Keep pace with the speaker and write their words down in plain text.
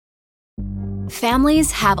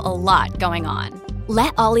Families have a lot going on.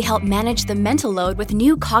 Let Ollie help manage the mental load with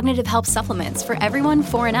new cognitive help supplements for everyone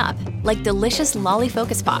 4 and up, like delicious Lolly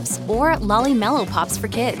Focus Pops or Lolly Mellow Pops for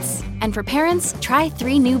kids. And for parents, try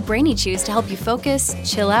 3 new Brainy Chews to help you focus,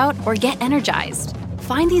 chill out, or get energized.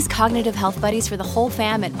 Find these cognitive health buddies for the whole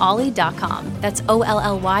fam at ollie.com. That's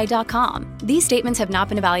OLLY.com. These statements have not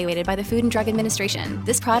been evaluated by the Food and Drug Administration.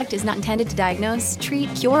 This product is not intended to diagnose,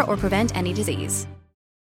 treat, cure, or prevent any disease.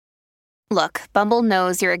 Look, Bumble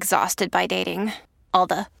knows you're exhausted by dating. All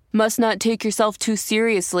the, must not take yourself too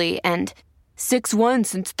seriously, and 6'1"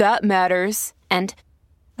 since that matters, and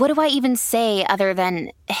what do I even say other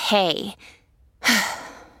than, hey?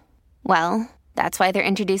 Well, that's why they're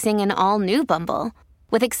introducing an all-new Bumble,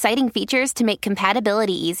 with exciting features to make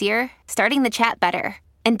compatibility easier, starting the chat better,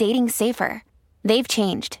 and dating safer. They've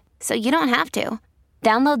changed, so you don't have to.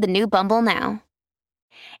 Download the new Bumble now.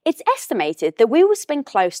 It's estimated that we will spend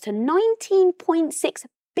close to $19.6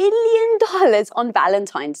 billion on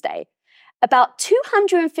Valentine's Day. About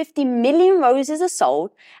 250 million roses are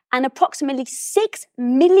sold, and approximately 6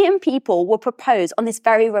 million people will propose on this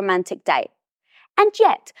very romantic day. And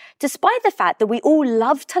yet, despite the fact that we all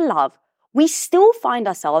love to love, we still find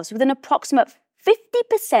ourselves with an approximate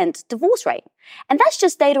 50% divorce rate. And that's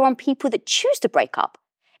just data on people that choose to break up.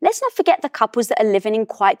 Let's not forget the couples that are living in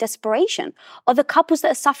quiet desperation, or the couples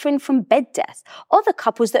that are suffering from bed death, or the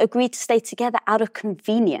couples that agree to stay together out of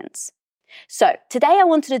convenience. So today I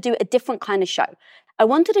wanted to do a different kind of show. I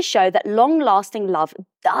wanted to show that long-lasting love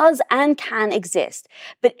does and can exist.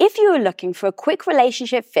 But if you are looking for a quick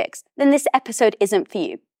relationship fix, then this episode isn't for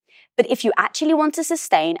you. But if you actually want to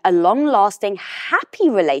sustain a long-lasting, happy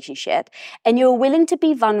relationship, and you're willing to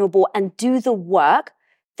be vulnerable and do the work,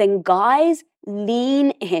 then guys,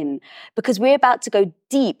 lean in, because we're about to go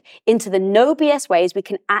deep into the no BS ways we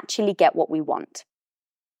can actually get what we want.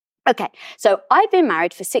 Okay, so I've been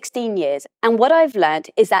married for 16 years, and what I've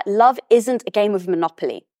learned is that love isn't a game of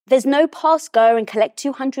Monopoly. There's no pass, go, and collect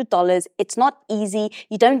 $200. It's not easy.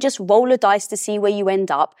 You don't just roll a dice to see where you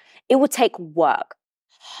end up. It will take work,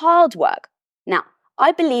 hard work. Now,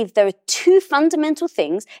 I believe there are 2 fundamental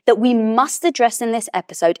things that we must address in this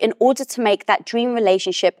episode in order to make that dream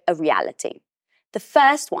relationship a reality. The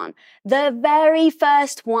first one, the very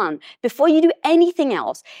first one, before you do anything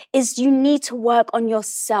else, is you need to work on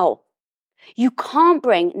yourself. You can't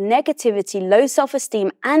bring negativity, low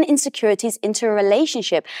self-esteem, and insecurities into a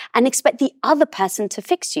relationship and expect the other person to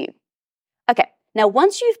fix you. Okay, now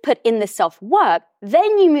once you've put in the self-work,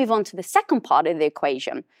 then you move on to the second part of the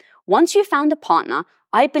equation. Once you've found a partner,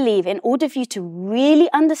 I believe in order for you to really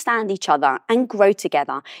understand each other and grow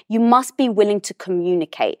together, you must be willing to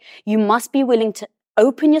communicate. You must be willing to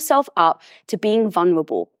open yourself up to being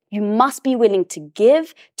vulnerable. You must be willing to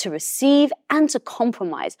give, to receive, and to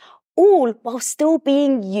compromise, all while still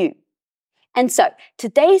being you. And so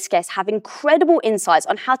today's guests have incredible insights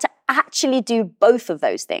on how to actually do both of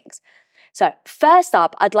those things. So first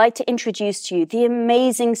up, I'd like to introduce to you the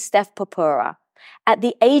amazing Steph Popura. At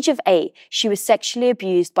the age of 8, she was sexually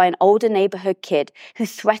abused by an older neighborhood kid who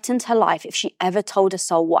threatened her life if she ever told a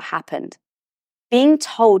soul what happened. Being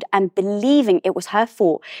told and believing it was her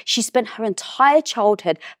fault, she spent her entire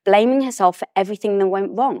childhood blaming herself for everything that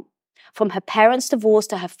went wrong. From her parents' divorce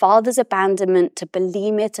to her father's abandonment to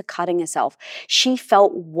bulimia to cutting herself, she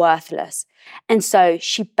felt worthless. And so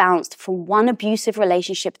she bounced from one abusive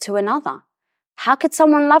relationship to another. How could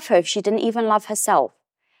someone love her if she didn't even love herself?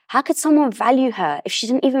 How could someone value her if she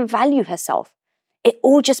didn't even value herself? It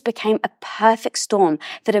all just became a perfect storm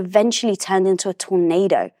that eventually turned into a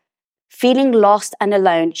tornado. Feeling lost and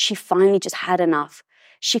alone, she finally just had enough.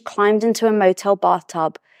 She climbed into a motel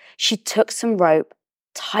bathtub. She took some rope,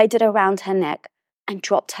 tied it around her neck, and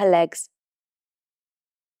dropped her legs.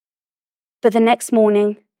 But the next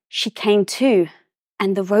morning, she came to,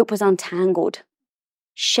 and the rope was untangled.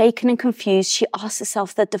 Shaken and confused, she asked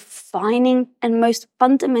herself the defining and most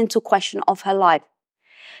fundamental question of her life.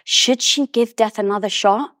 Should she give death another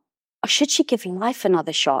shot, or should she give life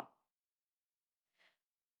another shot?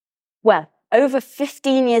 Well, over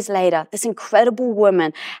 15 years later, this incredible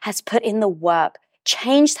woman has put in the work,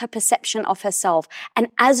 changed her perception of herself, and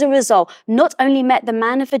as a result, not only met the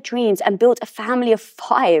man of her dreams and built a family of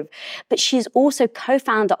 5, but she's also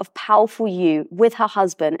co-founder of Powerful You with her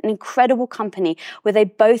husband, an incredible company where they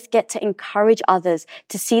both get to encourage others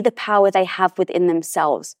to see the power they have within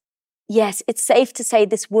themselves. Yes, it's safe to say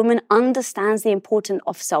this woman understands the importance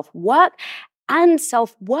of self-work and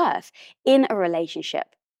self-worth in a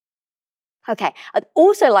relationship. Okay, I'd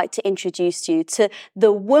also like to introduce you to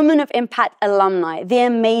the Woman of Impact alumni, the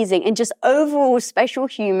amazing and just overall special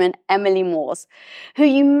human, Emily Morse, who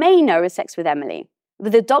you may know as Sex with Emily.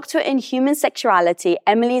 With a doctorate in human sexuality,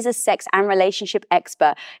 Emily is a sex and relationship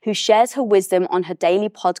expert who shares her wisdom on her daily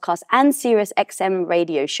podcast and Sirius XM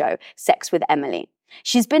radio show, Sex with Emily.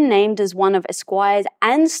 She's been named as one of Esquire's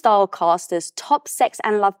and Stylecaster's top sex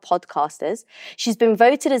and love podcasters. She's been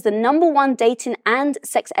voted as the #1 dating and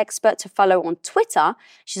sex expert to follow on Twitter.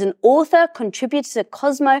 She's an author, contributor to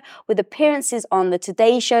Cosmo, with appearances on The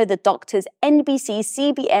Today Show, The Doctors, NBC,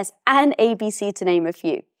 CBS, and ABC, to name a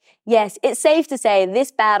few. Yes, it's safe to say this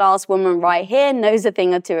badass woman right here knows a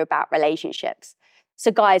thing or two about relationships. So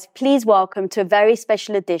guys, please welcome to a very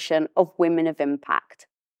special edition of Women of Impact.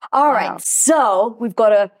 All right, so we've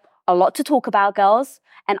got a lot to talk about, girls.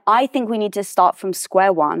 And I think we need to start from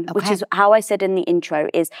square one, which is how I said in the intro,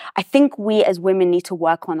 is I think we as women need to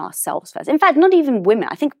work on ourselves first. In fact, not even women.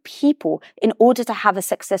 I think people, in order to have a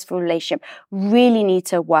successful relationship, really need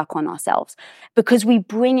to work on ourselves because we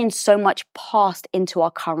bring in so much past into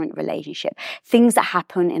our current relationship. Things that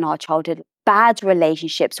happen in our childhood, bad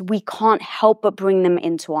relationships, we can't help but bring them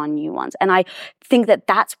into our new ones. And I think that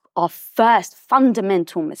that's our first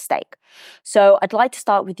fundamental mistake. So I'd like to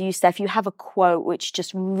start with you, Steph. You have a quote which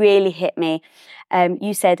just really hit me.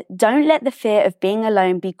 You said, "Don't let the fear of being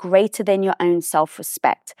alone be greater than your own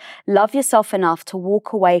self-respect. Love yourself enough to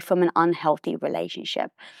walk away from an unhealthy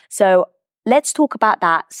relationship." So let's talk about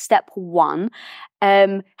that. Step one.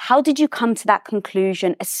 How did you come to that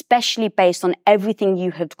conclusion, especially based on everything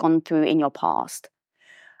you have gone through in your past?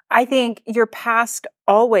 I think your past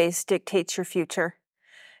always dictates your future.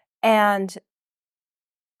 And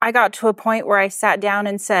I got to a point where I sat down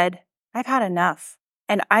and said, I've had enough.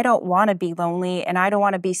 And I don't want to be lonely, and I don't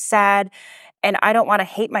want to be sad, and I don't want to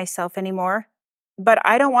hate myself anymore. But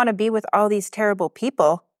I don't want to be with all these terrible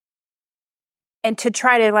people and to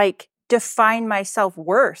try to define my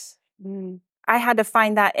self-worth. I had to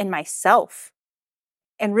find that in myself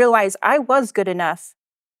and realize I was good enough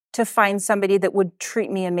to find somebody that would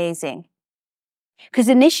treat me amazing. Because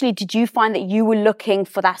initially, did you find that you were looking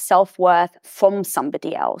for that self-worth from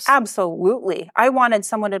somebody else? Absolutely. I wanted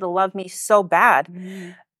someone to love me so bad.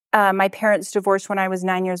 My parents divorced when I was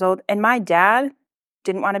 9 years old, and my dad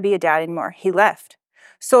didn't want to be a dad anymore. He left.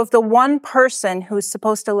 So if the one person who's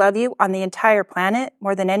supposed to love you on the entire planet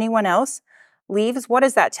more than anyone else leaves, what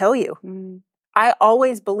does that tell you? I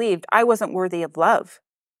always believed I wasn't worthy of love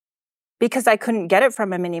because I couldn't get it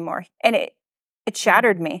from him anymore. And it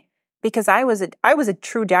shattered me because I was a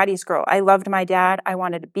true daddy's girl. I loved my dad. I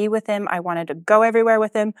wanted to be with him. I wanted to go everywhere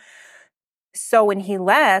with him. So when he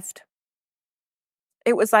left,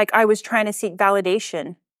 it was like I was trying to seek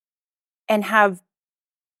validation and have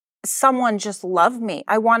someone just love me.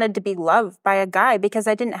 I wanted to be loved by a guy because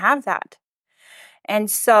I didn't have that. And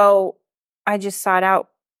so I just sought out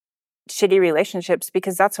shitty relationships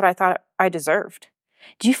because that's what I thought I deserved.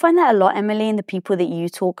 Do you find that a lot, Emily, in the people that you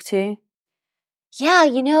talk to? Yeah,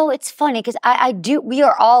 it's funny because I do. We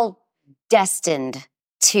are all destined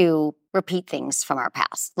to repeat things from our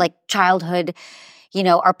past, like childhood,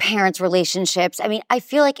 our parents' relationships. I mean, I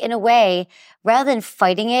feel like in a way, rather than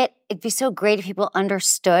fighting it, it'd be so great if people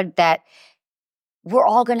understood that we're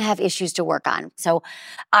all going to have issues to work on. So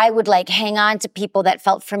I would hang on to people that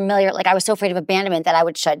felt familiar. Like I was so afraid of abandonment that I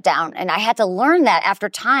would shut down. And I had to learn that after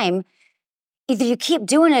time. Either you keep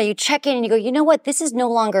doing it or you check in and you go, you know what, this is no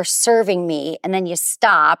longer serving me. And then you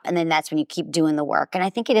stop. And then that's when you keep doing the work. And I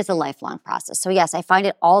think it is a lifelong process. So yes, I find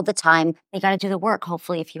it all the time. You got to do the work,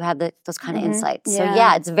 hopefully, if you have those kind of insights. So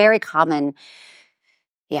yeah, it's very common.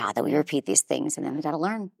 Yeah, that we repeat these things and then we got to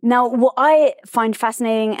learn. Now, what I find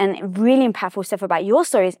fascinating and really impactful stuff about your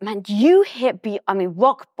story is, man, you hit,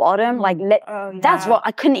 rock bottom. That's what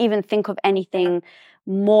I couldn't even think of anything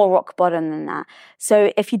more rock bottom than that.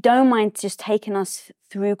 So if you don't mind just taking us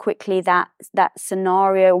through quickly that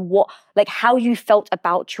scenario, how you felt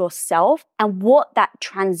about yourself and what that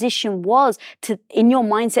transition was in your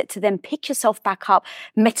mindset to then pick yourself back up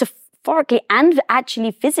metaphorically and actually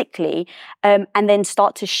physically, and then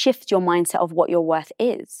start to shift your mindset of what your worth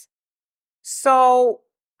is. So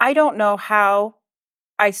I don't know how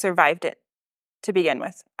I survived it to begin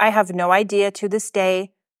with. I have no idea to this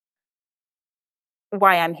day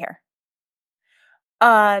why I'm here.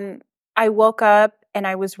 I woke up and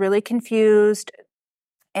I was really confused,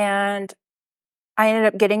 and I ended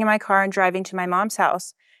up getting in my car and driving to my mom's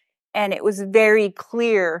house. And it was very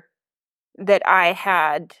clear that I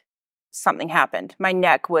had something happened. My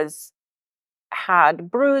neck had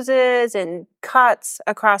bruises and cuts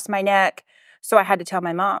across my neck. So I had to tell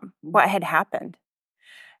my mom what had happened.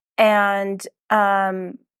 And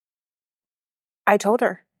I told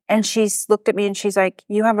her, and she's looked at me and she's like,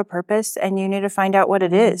 you have a purpose and you need to find out what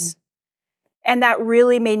it is. And that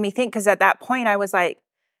really made me think, because at that point I was like,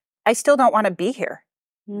 I still don't want to be here.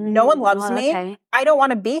 No one loves me. Okay. I don't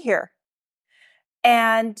want to be here.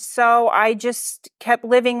 And so I just kept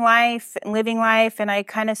living life. And I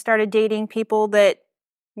kind of started dating people that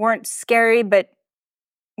weren't scary, but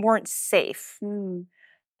weren't safe.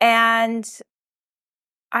 And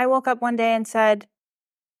I woke up one day and said,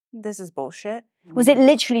 this is bullshit. Was it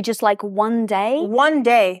literally just like one day? One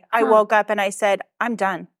day I woke up and I said, I'm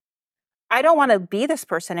done. I don't want to be this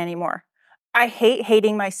person anymore. I hate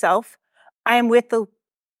hating myself. I am with the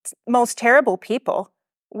most terrible people.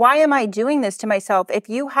 Why am I doing this to myself? If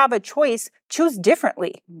you have a choice, choose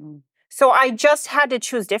differently. So I just had to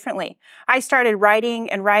choose differently. I started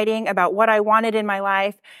writing about what I wanted in my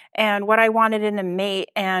life and what I wanted in a mate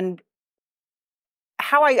and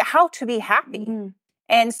how to be happy.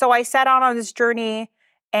 And so I set out on this journey,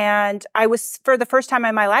 and I was, for the first time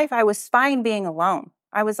in my life, I was fine being alone.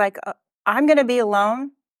 I was like, I'm going to be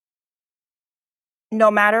alone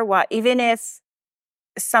no matter what. Even if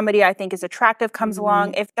somebody I think is attractive comes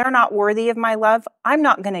along, if they're not worthy of my love, I'm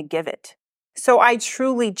not going to give it. So I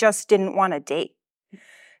truly just didn't want to date.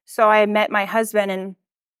 So I met my husband, and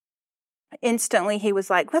instantly he was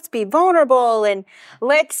like, let's be vulnerable and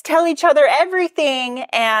let's tell each other everything.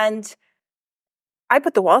 And I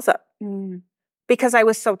put the walls up because I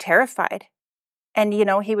was so terrified. And, you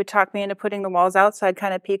know, he would talk me into putting the walls out, so I'd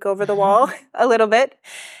kind of peek over the wall a little bit.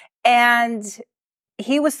 And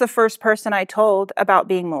he was the first person I told about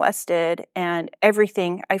being molested and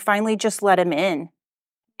everything. I finally just let him in.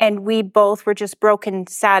 And we both were just broken,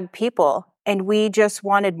 sad people. And we just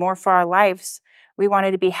wanted more for our lives. We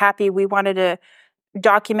wanted to be happy. We wanted to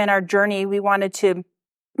document our journey. We wanted to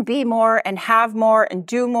be more and have more and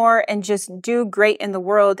do more and just do great in the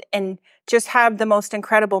world and just have the most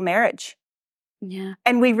incredible marriage. Yeah.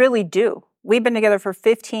 And we really do. We've been together for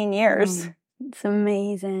 15 years. It's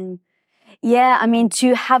amazing. Yeah, I mean,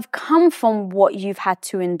 to have come from what you've had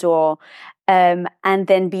to endure and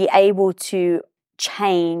then be able to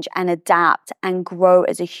change and adapt and grow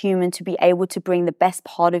as a human, to be able to bring the best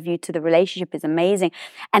part of you to the relationship is amazing.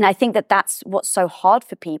 And I think that that's what's so hard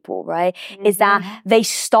for people, right? Is that they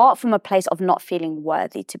start from a place of not feeling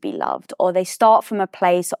worthy to be loved, or they start from a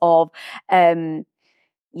place of,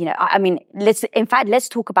 you know, I mean, let's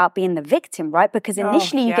talk about being the victim, right? Because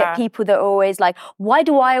initially you get people that are always like, why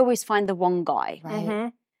do I always find the wrong guy?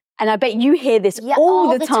 Right. And I bet you hear this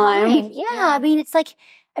all the time. Yeah, I mean, it's like,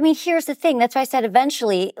 here's the thing. That's why I said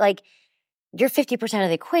eventually, like, you're 50% of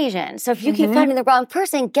the equation. So if you keep finding the wrong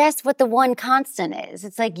person, guess what the one constant is?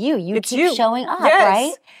 It's like you keep showing up,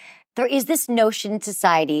 right? There is this notion in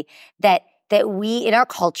society that we, in our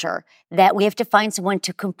culture, that we have to find someone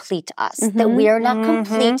to complete us, that we are not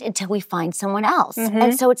complete until we find someone else.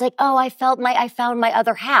 And so it's like, oh, I found my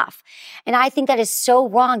other half. And I think that is so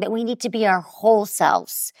wrong, that we need to be our whole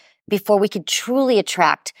selves before we could truly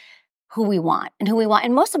attract who we want.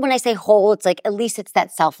 And most of when I say whole, it's like, at least it's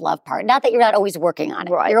that self-love part. Not that you're not always working on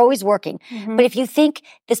it. Right. You're always working. But if you think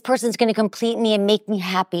this person's going to complete me and make me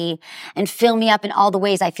happy and fill me up in all the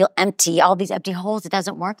ways I feel empty, all these empty holes, it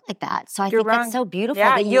doesn't work like that. So I think that's so beautiful.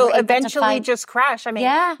 Yeah, that you'll eventually just crash. I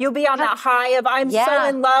mean, you'll be on that high of, I'm so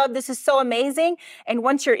in love, this is so amazing. And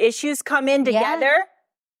once your issues come in together,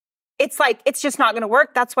 it's like, it's just not going to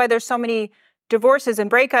work. That's why there's so many divorces and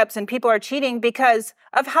breakups and people are cheating, because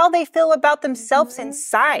of how they feel about themselves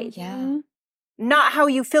inside. Not how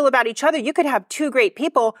you feel about each other. You could have two great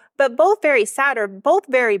people, but both very sad or both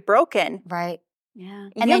very broken. Right. Yeah.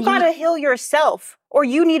 And you've got to heal yourself, or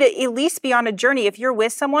you need to at least be on a journey, if you're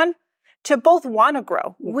with someone, to both want to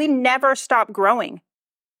grow. We never stop growing.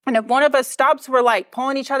 And if one of us stops, we're like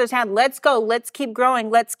pulling each other's hand. Let's go. Let's keep growing.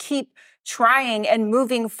 Let's keep trying and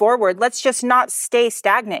moving forward. Let's just not stay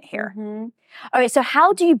stagnant here. All right, so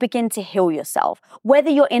how do you begin to heal yourself, whether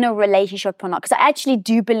you're in a relationship or not? Because I actually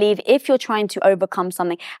do believe if you're trying to overcome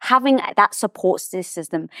something, having that support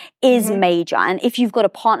system is major. And if you've got a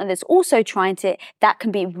partner that's also trying to, that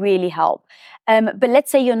can be really help. But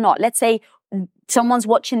let's say you're not. Let's say someone's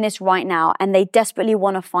watching this right now and they desperately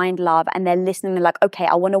want to find love and they're listening. They're like, okay,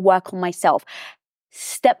 I want to work on myself.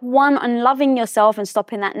 Step one on loving yourself and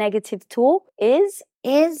stopping that negative talk is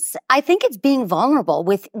I think it's being vulnerable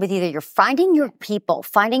with either you're finding your people,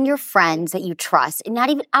 finding your friends that you trust, and not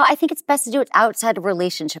even, I think it's best to do it outside of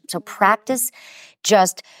relationships. So practice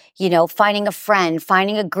just, finding a friend,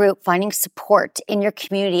 finding a group, finding support in your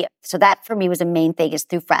community. So that for me was a main thing, is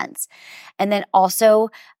through friends. And then also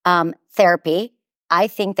therapy. I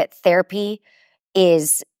think that therapy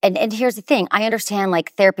is And here's the thing. I understand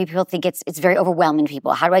like therapy, people think it's very overwhelming to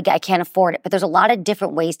people. How do I can't afford it. But there's a lot of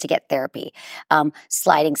different ways to get therapy.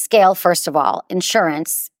 Sliding scale, first of all,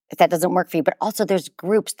 insurance, if that doesn't work for you. But also there's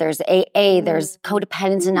groups, there's AA, there's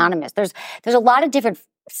Codependence Anonymous. There's a lot of different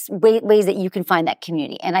ways that you can find that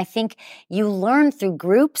community. And I think you learn through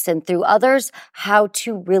groups and through others how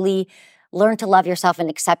to really learn to love yourself and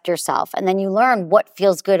accept yourself. And then you learn what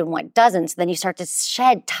feels good and what doesn't. So then you start to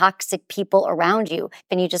shed toxic people around you.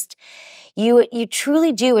 And you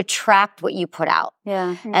truly do attract what you put out.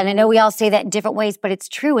 Yeah. And I know we all say that in different ways, but it's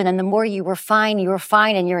true. And then the more you refine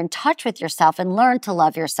and you're in touch with yourself and learn to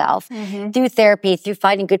love yourself through therapy, through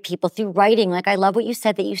finding good people, through writing. Like I love what you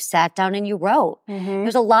said that you sat down and you wrote.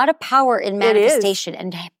 There's a lot of power in manifestation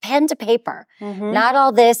and pen to paper. Not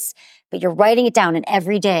all this, but you're writing it down and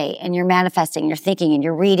every day and you're manifesting, you're thinking and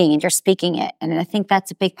you're reading and you're speaking it. And I think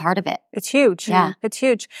that's a big part of it. It's huge. Yeah. It's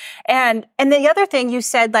huge. And the other thing you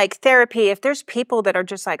said, like therapy, if there's people that are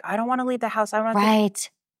just like, I don't want to leave the house. I don't want to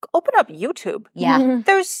open up YouTube. Yeah.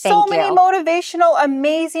 There's so many motivational,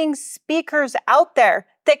 amazing speakers out there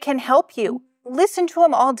that can help you. Listen to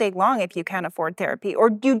them all day long if you can't afford therapy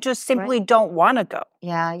or you just simply don't want to go.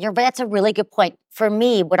 Yeah, that's a really good point. For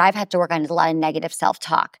me, what I've had to work on is a lot of negative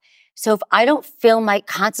self-talk. So if I don't fill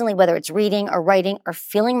constantly, whether it's reading or writing or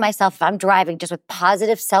feeling myself, if I'm driving just with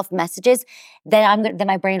positive self-messages, then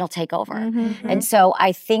my brain will take over. And so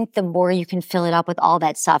I think the more you can fill it up with all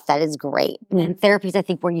that stuff, that is great. And therapies, I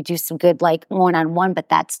think, where you do some good, like one-on-one, but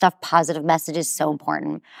that stuff, positive messages, is so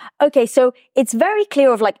important. Okay, so it's very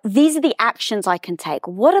clear of like, these are the actions I can take.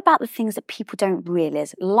 What about the things that people don't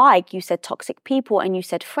realize? Like you said, toxic people and you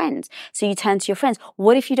said friends. So you turn to your friends.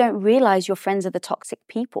 What if you don't realize your friends are the toxic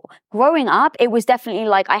people? Growing up, it was definitely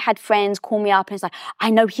like I had friends call me up and it's like,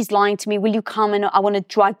 I know he's lying to me. Will you come and I want to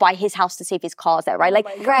drive by his house to see if his car's there, right? Like,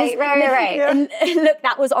 right. Yeah. And look,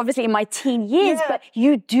 that was obviously in my teen years, but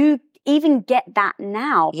you do even get that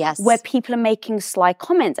now, where people are making sly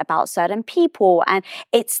comments about certain people, and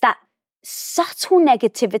it's that subtle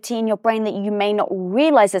negativity in your brain that you may not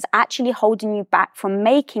realize is actually holding you back from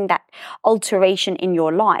making that alteration in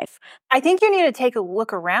your life. I think you need to take a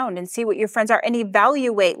look around and see what your friends are and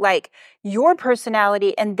evaluate like your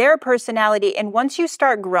personality and their personality. And once you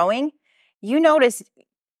start growing, you notice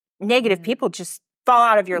negative people just fall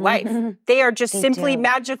out of your life. They are just simply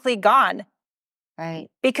magically gone. Right.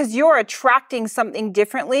 Because you're attracting something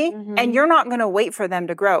differently and you're not going to wait for them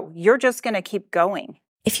to grow. You're just going to keep going.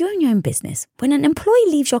 If you own your own business, when an employee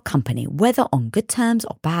leaves your company, whether on good terms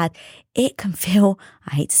or bad, it can feel,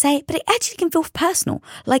 I hate to say it, but it actually can feel personal,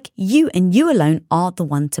 like you and you alone are the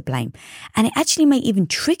one to blame. And it actually may even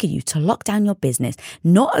trigger you to lock down your business,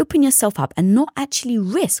 not open yourself up and not actually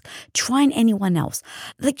risk trying anyone else.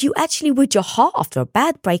 Like you actually would your heart after a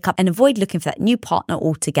bad breakup and avoid looking for that new partner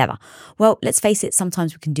altogether. Well, let's face it,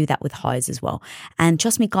 sometimes we can do that with hires as well. And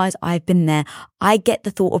trust me, guys, I've been there. I get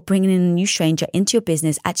the thought of bringing in a new stranger into your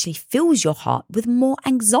business actually fills your heart with more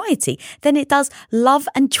anxiety than it does love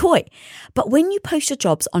and joy. But when you post your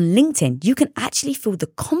jobs on LinkedIn, you can actually feel the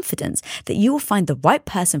confidence that you will find the right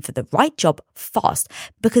person for the right job fast,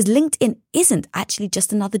 because LinkedIn isn't actually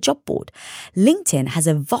just another job board. LinkedIn has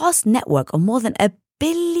a vast network of more than a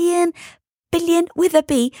billion with a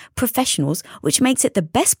B professionals, which makes it the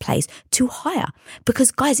best place to hire.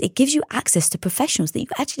 Because guys, it gives you access to professionals that you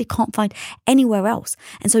actually can't find anywhere else.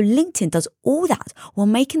 And so LinkedIn does all that while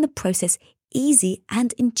making the process easy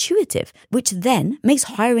and intuitive, which then makes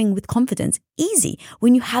hiring with confidence easy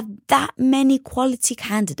when you have that many quality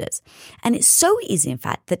candidates. And it's so easy, in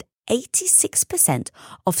fact, that 86%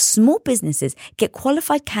 of small businesses get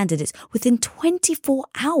qualified candidates within 24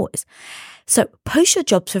 hours. So post your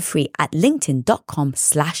jobs for free at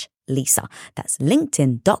linkedin.com/Lisa. That's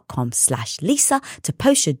linkedin.com/Lisa to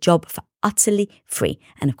post your job for utterly free.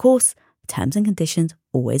 And of course, terms and conditions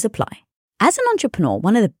always apply. As an entrepreneur,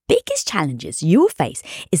 one of the biggest challenges you will face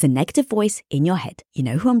is the negative voice in your head. You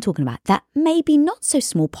know who I'm talking about, that maybe not so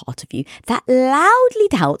small part of you that loudly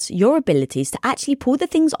doubts your abilities to actually pull the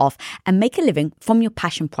things off and make a living from your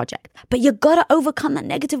passion project. But you gotta overcome that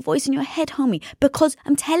negative voice in your head, homie, because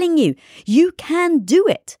I'm telling you, you can do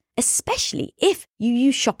it. Especially if you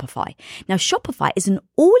use Shopify. Now, Shopify is an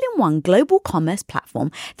all-in-one global commerce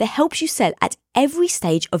platform that helps you sell at every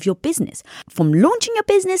stage of your business. From launching your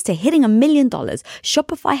business to hitting $1 million,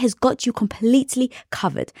 Shopify has got you completely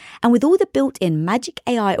covered. And with all the built-in Magic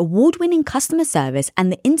AI award-winning customer service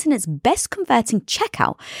and the internet's best converting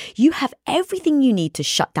checkout, you have everything you need to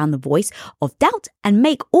shut down the voice of doubt and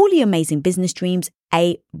make all your amazing business dreams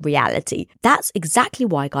a reality. That's exactly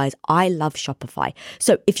why, guys, I love Shopify.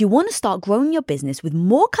 So if you want to start growing your business with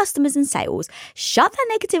more customers and sales, shut that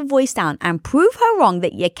negative voice down and prove her wrong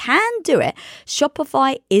that you can do it,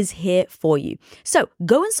 Shopify is here for you. So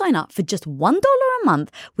go and sign up for just $1 a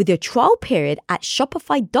month with your trial period at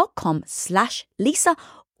shopify.com/Lisa,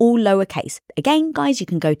 all lowercase. Again, guys, you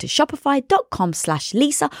can go to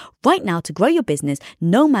shopify.com/Lisa right now to grow your business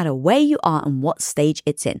no matter where you are and what stage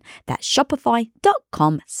it's in. That's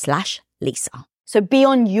shopify.com/Lisa. So be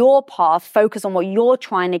on your path, focus on what you're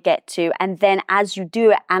trying to get to. And then as you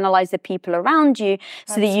do it, analyze the people around you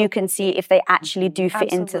so that you can see if they actually do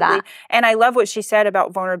fit into that. And I love what she said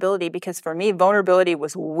about vulnerability, because for me, vulnerability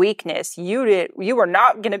was weakness. I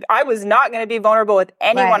was not going to be vulnerable with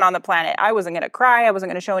anyone on the planet. I wasn't going to cry. I wasn't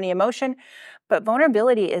going to show any emotion. But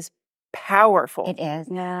vulnerability is powerful. It is.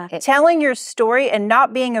 Yeah. Telling your story and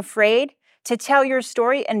not being afraid to tell your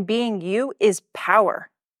story and being you is power.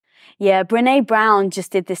 Yeah, Brene Brown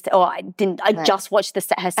just did this. I just watched her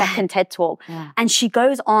second TED Talk. Yeah. And she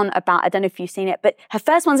goes on about, I don't know if you've seen it, but her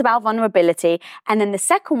first one's about vulnerability. And then the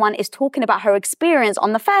second one is talking about her experience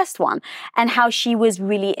on the first one and how she was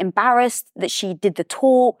really embarrassed that she did the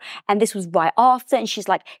talk. And this was right after. And she's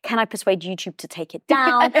like, can I persuade YouTube to take it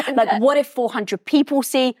down? Like, what if 400 people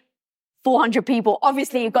see? 400 people,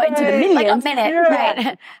 obviously it got into the millions. Like a minute,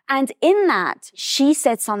 right? And in that, she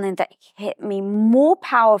said something that hit me more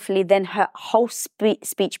powerfully than her whole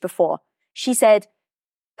speech before. She said,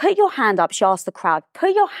 put your hand up. She asked the crowd,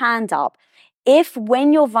 put your hand up if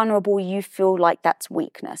when you're vulnerable, you feel like that's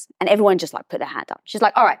weakness. And everyone just like put their hand up. She's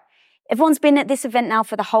like, all right, everyone's been at this event now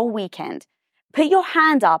for the whole weekend. Put your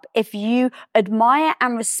hand up if you admire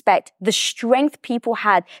and respect the strength people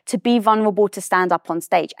had to be vulnerable to stand up on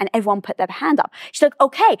stage. And everyone put their hand up. She's like,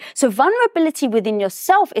 okay, so vulnerability within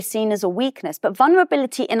yourself is seen as a weakness, but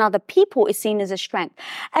vulnerability in other people is seen as a strength.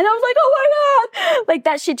 And I was like, oh my God, like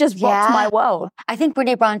that shit just rocked my world. I think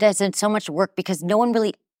Brene Brown does so much work because no one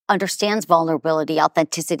really understands vulnerability,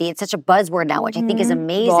 authenticity. It's such a buzzword now, which I think is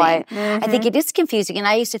amazing. Right. I think it is confusing. And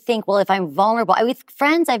I used to think, well, if I'm vulnerable, with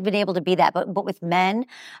friends, I've been able to be that. But with men,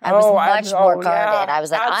 I was much more guarded. I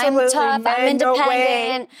was like, Absolutely. I'm tough, Men, I'm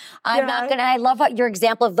independent. I'm not going to, I love your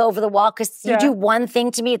example of the over the wall, because you do one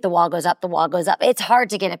thing to me, the wall goes up, the wall goes up. It's hard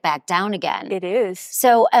to get it back down again. It is.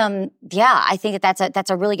 So, I think that's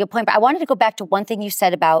a really good point. But I wanted to go back to one thing you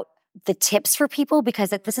said about the tips for people,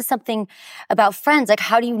 because this is something about friends. Like,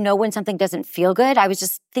 how do you know when something doesn't feel good? I was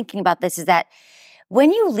just thinking about this, is that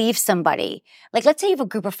when you leave somebody, like let's say you have a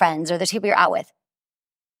group of friends or there's people you're out with,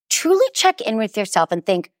 truly check in with yourself and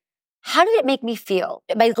think, how did it make me feel?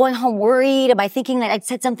 Am I going home worried? Am I thinking that I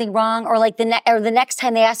said something wrong? Or like the next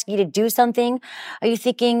time they ask you to do something, are you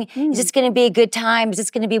thinking, is this going to be a good time? Is this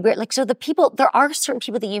going to be weird? Like, so there are certain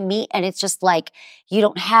people that you meet and it's just like, you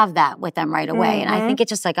don't have that with them right away. And I think it's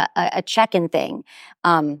just like a check-in thing.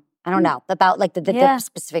 I don't know about like the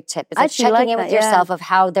specific tip. It's like checking in with yourself of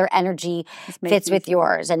how their energy fits with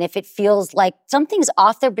yours. And if it feels like something's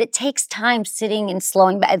off there, but it takes time sitting and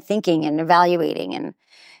slowing back and thinking and evaluating. And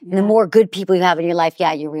the more good people you have in your life,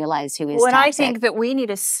 you realize who is toxic. I think that we need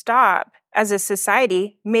to stop as a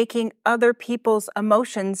society making other people's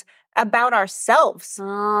emotions about ourselves.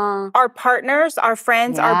 Our partners, our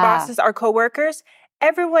friends, our bosses, our coworkers,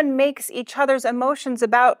 everyone makes each other's emotions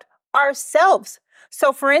about ourselves.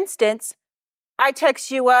 So for instance, I text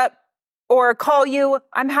you up or call you,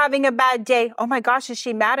 I'm having a bad day. Oh my gosh, is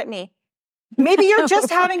she mad at me? Maybe you're just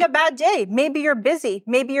having a bad day. Maybe you're busy.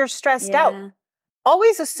 Maybe you're stressed out.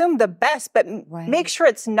 Always assume the best, but make sure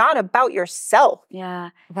it's not about yourself.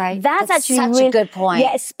 Yeah. Right. That's actually such a good point.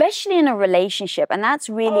 Yeah, especially in a relationship. And that's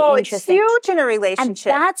really interesting. It's huge in a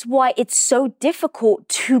relationship. And that's why it's so difficult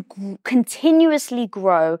to continuously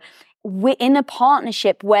grow in a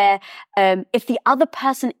partnership where if the other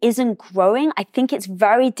person isn't growing, I think it's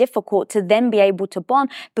very difficult to then be able to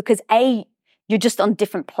bond because you're just on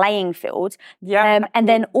different playing fields. And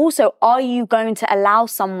then also, are you going to allow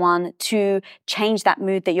someone to change that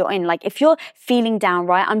mood that you're in? Like if you're feeling down,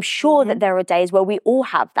 right? I'm sure that there are days where we all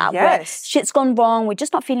have that, where shit's gone wrong. We're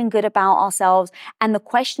just not feeling good about ourselves. And the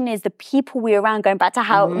question is the people we're around, going back to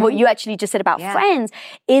what you actually just said about friends,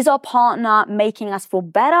 is our partner making us feel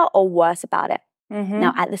better or worse about it?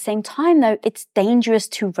 Now, at the same time though, it's dangerous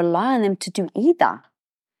to rely on them to do either.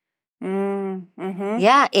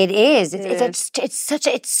 Yeah, it is.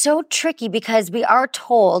 It's so tricky because we are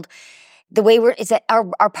told the way is that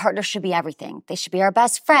our partner should be everything. They should be our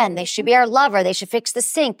best friend. They should be our lover. They should fix the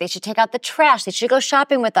sink. They should take out the trash. They should go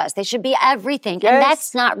shopping with us. They should be everything. Yes. And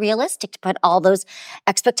that's not realistic to put all those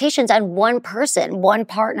expectations on one person, one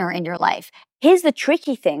partner in your life. Here's the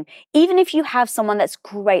tricky thing. Even if you have someone that's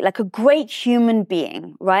great, like a great human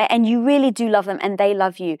being, right? And you really do love them and they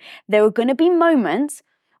love you, there are going to be moments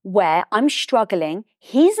where I'm struggling,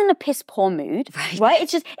 he's in a piss poor mood,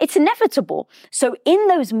 right? It's inevitable. So in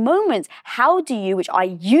those moments, how do you, which I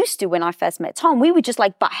used to when I first met Tom, we would just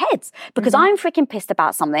like butt heads because I'm freaking pissed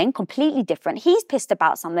about something completely different. He's pissed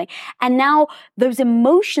about something. And now those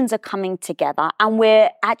emotions are coming together and we're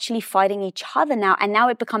actually fighting each other now. And now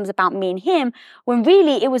it becomes about me and him when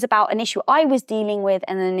really it was about an issue I was dealing with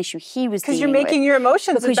and an issue he was dealing with. Because you're making your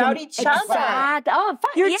emotions about each other.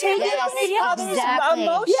 You're taking exactly.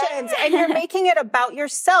 emotions and you're making it about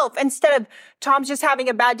yourself instead of Tom's just having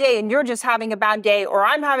a bad day and you're just having a bad day, or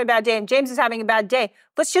I'm having a bad day and James is having a bad day.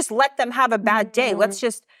 Let's just let them have a bad day.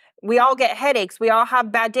 We all get headaches. We all have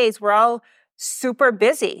bad days. We're all super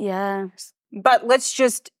busy. Yeah. But let's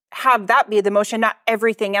just have that be the emotion, not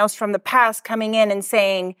everything else from the past coming in and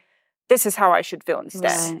saying, this is how I should feel instead.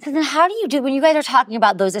 Right. So then how do you do, when you guys are talking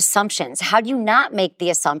about those assumptions, how do you not make the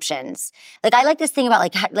assumptions? Like, I like this thing about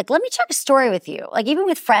like, let me check a story with you. Like, even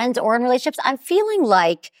with friends or in relationships, I'm feeling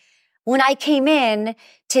like when I came in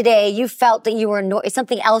today, you felt that you were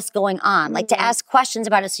something else going on. Like, to ask questions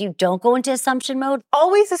about it so you don't go into assumption mode.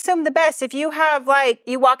 Always assume the best. If you have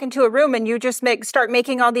you walk into a room and you just start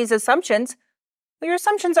making all these assumptions, well, your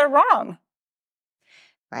assumptions are wrong.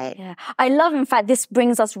 Right. Yeah. I love, in fact, this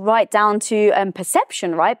brings us right down to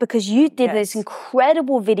perception, right? Because you did this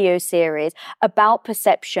incredible video series about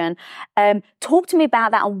perception. Talk to me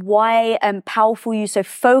about that and why powerful you so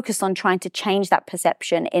focused on trying to change that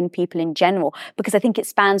perception in people in general. Because I think it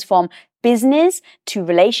spans from business to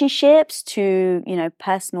relationships to,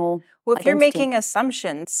 personal Well, if identity. you're making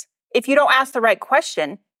assumptions, if you don't ask the right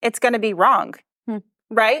question, it's going to be wrong,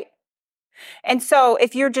 right? And so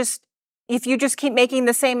if you just keep making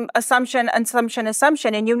the same assumption,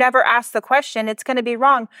 and you never ask the question, it's going to be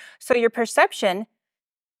wrong. So your perception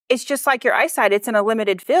is just like your eyesight. It's in a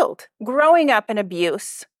limited field. Growing up in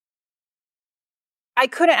abuse, I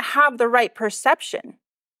couldn't have the right perception,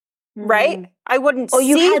 right? I wouldn't Or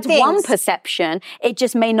you see had things. one perception, it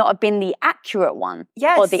just may not have been the accurate one.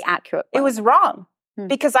 Yes. Or the accurate one. It was wrong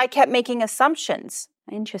because I kept making assumptions.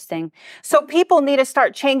 Interesting. So people need to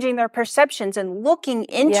start changing their perceptions and looking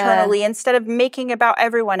internally instead of making about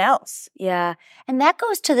everyone else. Yeah. And that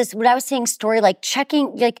goes to this, what I was saying, story, like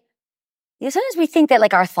checking, sometimes we think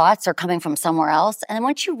that our thoughts are coming from somewhere else. And then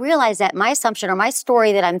once you realize that my assumption or my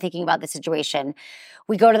story that I'm thinking about the situation,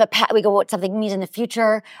 we go to the past, we go what something means in the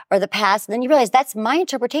future or the past. And then you realize that's my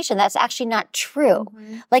interpretation. That's actually not true.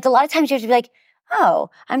 Like, a lot of times you have to be like, oh,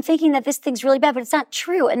 I'm thinking that this thing's really bad, but it's not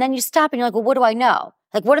true. And then you stop and you're like, well, what do I know?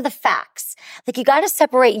 Like, what are the facts? Like, you got to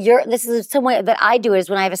separate this is some way that I do it is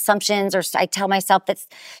when I have assumptions or I tell myself that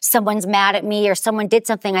someone's mad at me or someone did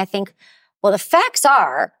something, I think, well, the facts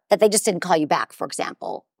are that they just didn't call you back, for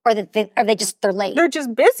example, or that they're late. They're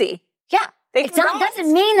just busy. Yeah. It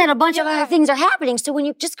doesn't mean that a bunch of other things are happening. So when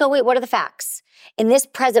you just go, wait, what are the facts? In this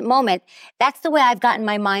present moment, that's the way I've gotten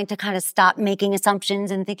my mind to kind of stop making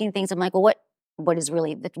assumptions and thinking things. I'm like, well, what is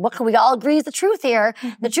really, what can we all agree is the truth here?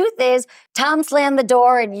 The truth is Tom slammed the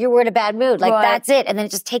door and you were in a bad mood. Like, that's it. And then it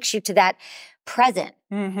just takes you to that present,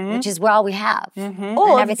 which is where all we have.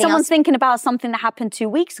 Or if someone's thinking about something that happened 2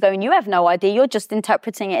 weeks ago and you have no idea, you're just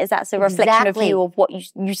interpreting it as that's a reflection of you of what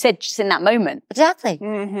you said just in that moment. Exactly.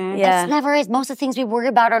 Yeah. It never is. Most of the things we worry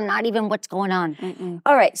about are not even what's going on.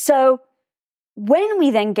 All right. So when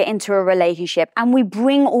we then get into a relationship and we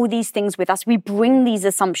bring all these things with us, we bring these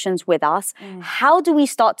assumptions with us, how do we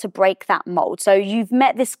start to break that mold? So you've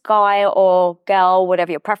met this guy or girl,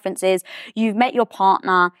 whatever your preference is, you've met your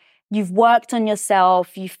partner, you've worked on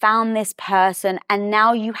yourself, you found this person, and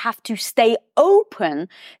now you have to stay open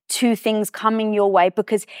to things coming your way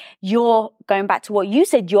because you're, going back to what you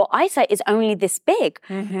said, your eyesight is only this big.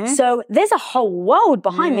 So there's a whole world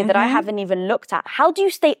behind me that I haven't even looked at. How do you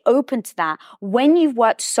stay open to that when you've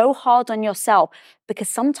worked so hard on yourself? Because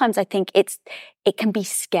sometimes I think it can be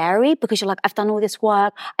scary because you're like, I've done all this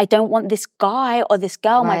work. I don't want this guy or this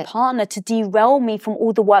girl, my partner, to derail me from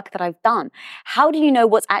all the work that I've done. How do you know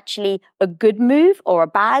what's actually a good move or a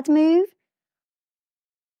bad move?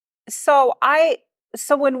 So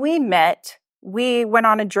when we met, we went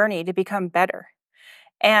on a journey to become better.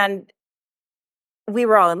 And we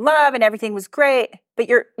were all in love and everything was great. But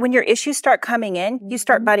when your issues start coming in, you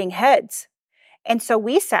start butting heads. And so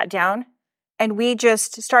we sat down and we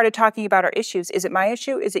just started talking about our issues. Is it my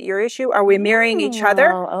issue? Is it your issue? Are we mirroring each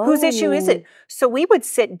other? Whose issue is it? So we would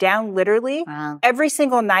sit down literally every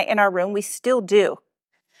single night in our room. We still do.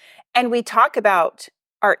 And we talk about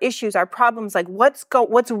our issues, our problems, like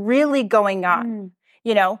what's really going on.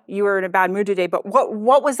 You know, you were in a bad mood today, but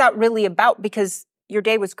what was that really about? Because your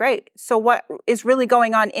day was great. So what is really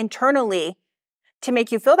going on internally to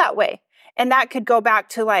make you feel that way? And that could go back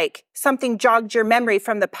to like something jogged your memory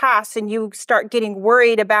from the past and you start getting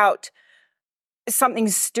worried about something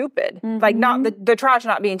stupid, like not the trash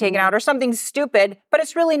not being taken out or something stupid, but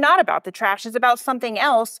it's really not about the trash. It's about something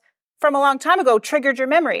else from a long time ago triggered your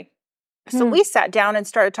memory. So we sat down and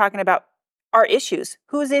started talking about our issues.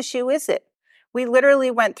 Whose issue is it? We literally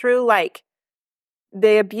went through like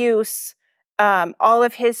the abuse, all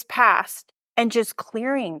of his past, and just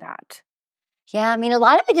clearing that. Yeah, I mean, a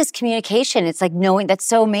lot of it is communication. It's like knowing, that's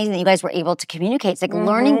so amazing that you guys were able to communicate. It's like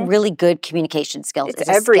learning really good communication skills. It's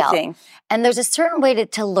everything. Skill. And there's a certain way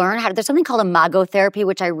to learn how to, there's something called imago therapy,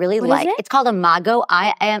 which I really like. It's called imago,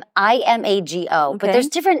 I-M-A-G-O. But there's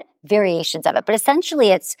different variations of it. But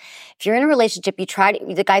essentially it's, if you're in a relationship,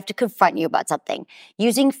 the guy have to confront you about something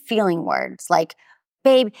using feeling words like,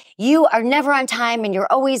 babe, you are never on time and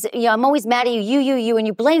you're always, I'm always mad at you, and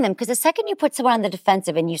you blame them. Because the second you put someone on the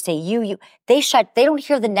defensive and you say you, they don't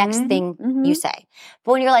hear the next thing you say.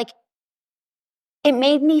 But when you're like, it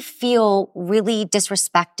made me feel really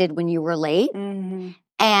disrespected when you were late.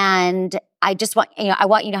 And I just want, I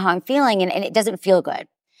want you to know how I'm feeling and it doesn't feel good.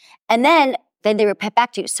 And then they repent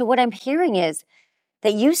back to you. So what I'm hearing is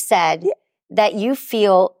that you said that you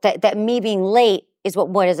feel that me being late is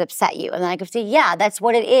what has upset you. And then I could say, yeah, that's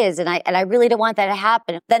what it is. And I really don't want that to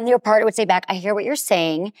happen. Then your partner would say back, I hear what you're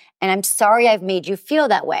saying, and I'm sorry I've made you feel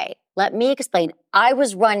that way. Let me explain. I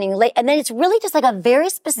was running late. And then it's really just like a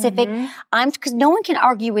very specific, because no one can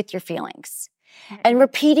argue with your feelings. And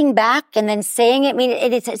repeating back and then saying it, I mean,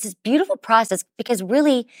 it's this beautiful process because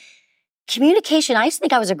really, communication, I used to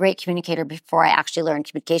think I was a great communicator before I actually learned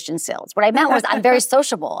communication skills. What I meant was I'm very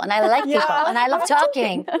sociable and I like people and I love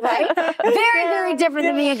talking, right? Very, very different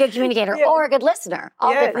than being a good communicator or a good listener.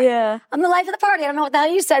 All different. I'm the life of the party. I don't know what the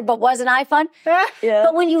hell you said, but wasn't I fun?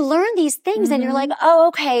 But when you learn these things and you're like, oh,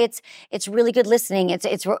 okay, it's really good listening.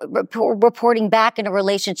 It's reporting back in a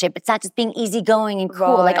relationship. It's not just being easygoing and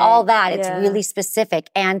cool, like all that. It's really specific.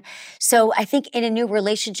 And so I think in a new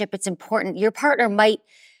relationship, it's important. Your partner might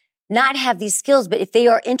not have these skills, but if they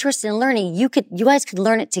are interested in learning, you guys could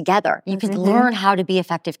learn it together. You could learn how to be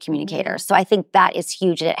effective communicators. So I think that is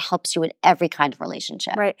huge and it helps you in every kind of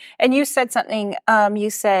relationship. Right. And you said something, you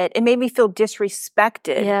said, it made me feel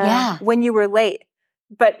disrespected when you were late.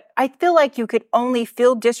 But I feel like you could only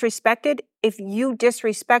feel disrespected if you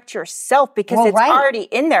disrespect yourself because it's already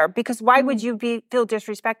in there. Because why would you feel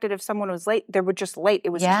disrespected if someone was late? They were just late.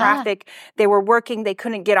 It was traffic. They were working. They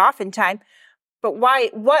couldn't get off in time. But why?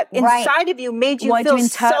 What inside of you made you feel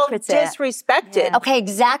so disrespected? Okay,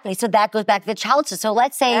 exactly. So that goes back to the childhood. So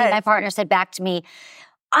let's say my partner said back to me,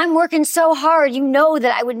 I'm working so hard. You know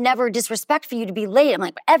that I would never disrespect for you to be late. I'm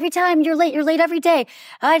like, every time you're late every day.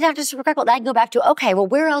 I'd have disrespectful. I can go back to, okay, well,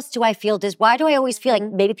 where else do I feel this? Why do I always feel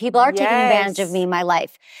like maybe people are taking advantage of me in my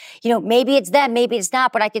life? Maybe it's them, maybe it's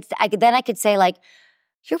not. But I could say like,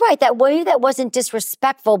 you're right, that wasn't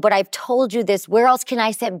disrespectful, but I've told you this. Where else can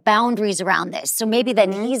I set boundaries around this? So maybe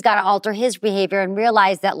then he's got to alter his behavior and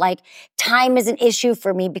realize that like time is an issue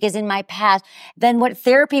for me because in my past, then what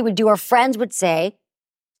therapy would do or friends would say,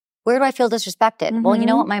 where do I feel disrespected? Well, you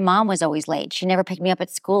know what? My mom was always late. She never picked me up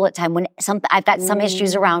at school at time when I've got some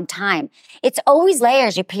issues around time. It's always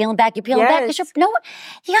layers. You're peeling back. You got to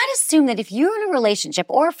assume that if you're in a relationship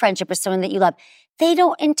or a friendship with someone that you love, they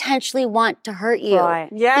don't intentionally want to hurt you. Right.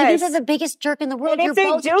 Even if they're the biggest jerk in the world, and if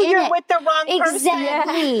they do, you're with the wrong person.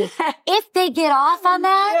 Exactly. If they get off on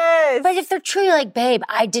that, but if they're truly like, babe,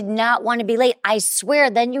 I did not want to be late, I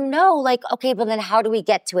swear, then like, okay, but then how do we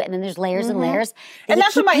get to it? And then there's layers and layers. And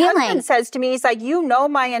that's what my husband says to me. He's like,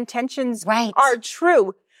 my intentions are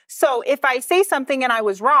true. So if I say something and I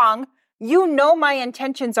was wrong, my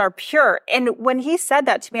intentions are pure. And when he said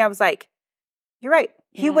that to me, I was like, you're right.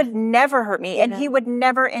 He would never hurt me and he would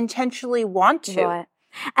never intentionally want to. Right.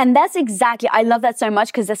 And that's exactly, I love that so much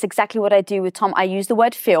because that's exactly what I do with Tom. I use the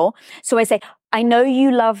word feel. So I say, I know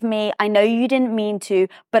you love me. I know you didn't mean to,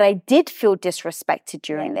 but I did feel disrespected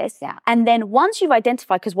during this. Yeah. And then once you've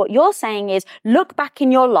identified, because what you're saying is look back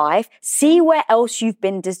in your life, see where else you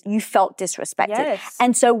felt disrespected. Yes.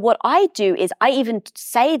 And so what I do is I even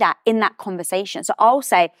say that in that conversation. So I'll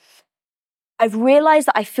say, I've realized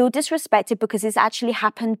that I feel disrespected because it's actually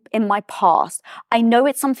happened in my past. I know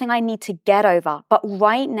it's something I need to get over, but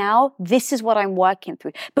right now, this is what I'm working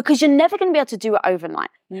through, because you're never going to be able to do it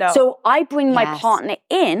overnight. No. So I bring my partner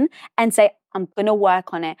in and say, I'm going to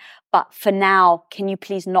work on it, but for now, can you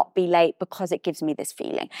please not be late because it gives me this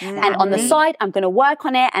feeling? And on the side, I'm going to work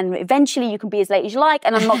on it, and eventually you can be as late as you like,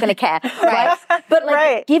 and I'm not going to care, right? But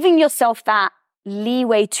like giving yourself that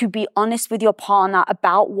leeway to be honest with your partner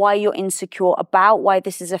about why you're insecure, about why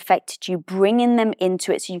this has affected you, bringing them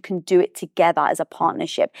into it so you can do it together as a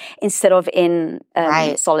partnership instead of in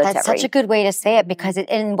solitary. That's such a good way to say it, because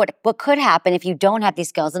and what could happen if you don't have these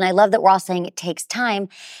skills, and I love that we're all saying it takes time,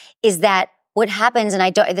 is that what happens,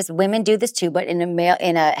 and women do this too, but in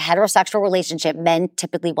a heterosexual relationship, men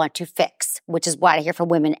typically want to fix, which is what I hear from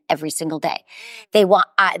women every single day. They want,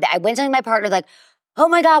 I went to my partner like, oh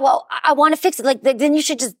my God, well, I want to fix it. Like, then you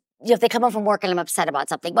should just, if they come home from work and I'm upset about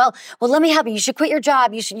something, well, let me help you. You should quit your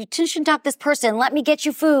job. You shouldn't talk to this person. Let me get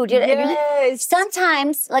you food.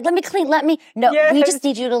 Sometimes, like, let me clean, we just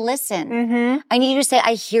need you to listen. I need you to say,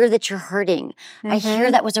 I hear that you're hurting. I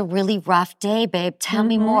hear that was a really rough day, babe. Tell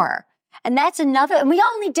me more. And that's another, and we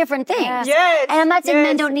all need different things. Yes. And I'm not saying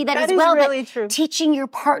men don't need that as well, really but true. Teaching your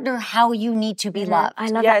partner how you need to be loved. I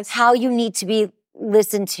love that. How you need to be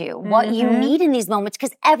listened to, what you need in these moments,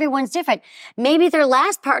 because everyone's different. Maybe their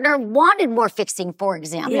last partner wanted more fixing, for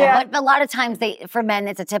example. But a lot of times for men,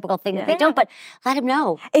 it's a typical thing that they don't, but let him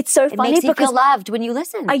know. It's so funny makes you because feel loved when you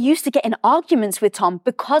listen. I used to get in arguments with Tom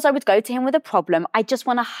because I would go to him with a problem. I just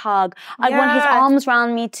want a hug. I want his arms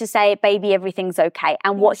around me to say, baby, everything's okay.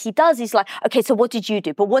 And what he does is like, okay, so what did you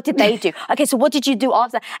do? But what did they do? Okay, so what did you do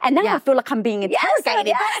after? And now I feel like I'm being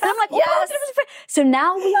interrogated. And I'm like, So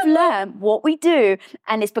now we've learned what we do,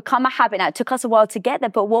 and it's become a habit. Now, it took us a while to get there,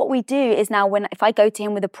 but what we do is now if I go to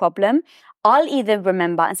him with a problem, I'll either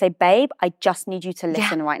remember and say, babe, I just need you to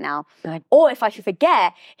listen right now. Good. Or if I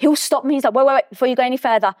forget, he'll stop me. He's like, wait, before you go any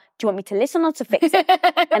further, do you want me to listen or to fix it?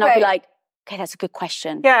 And I'll be like, okay, that's a good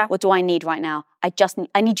question. Yeah. What do I need right now?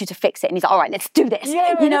 I need you to fix it. And he's like, all right, let's do this.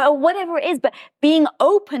 Or whatever it is. But being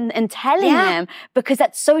open and telling them, because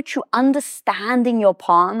that's so true. Understanding your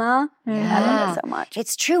partner. I love it so much.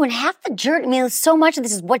 It's true. And half the journey, I mean, so much of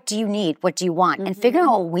this is, what do you need? What do you want? And figuring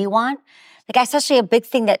out what we want. Like, especially a big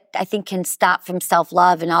thing that I think can stop from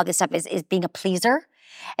self-love and all this stuff is being a pleaser.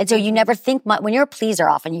 And so you never think when you're a pleaser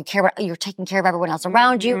often, you're taking care of everyone else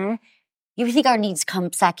around you. You think our needs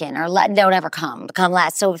come second or don't ever come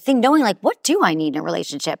last. So knowing like, what do I need in a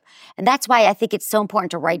relationship? And that's why I think it's so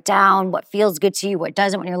important to write down what feels good to you, what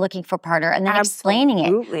doesn't when you're looking for a partner, and then explaining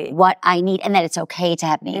it, what I need, and that it's okay to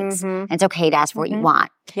have needs. And it's okay to ask for what you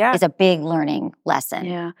want. It's a big learning lesson.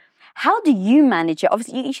 Yeah. How do you manage it?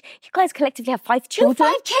 Obviously, you guys collectively have 5 children.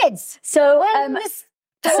 5 kids. So,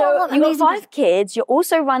 you have 5 kids. You're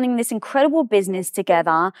also running this incredible business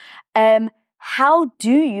together. How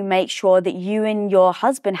do you make sure that you and your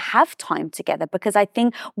husband have time together? Because I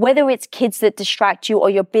think whether it's kids that distract you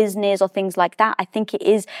or your business or things like that, I think it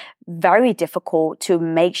is very difficult to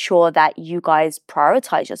make sure that you guys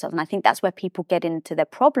prioritize yourself. And I think that's where people get into the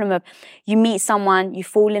problem of you meet someone, you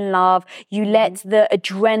fall in love, you let the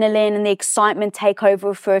adrenaline and the excitement take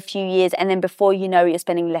over for a few years. And then before you know it, you're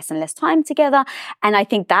spending less and less time together. And I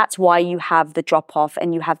think that's why you have the drop off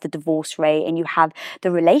and you have the divorce rate and you have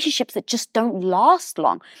the relationships that just don't last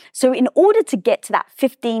long. So in order to get to that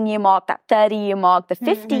 15-year mark, that 30-year mark, the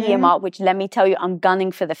 50-year mark, which let me tell you, I'm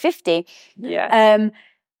gunning for the 50.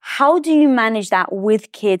 How do you manage that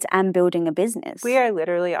with kids and building a business? We are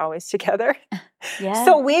literally always together.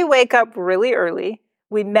 So we wake up really early.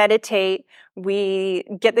 We meditate. We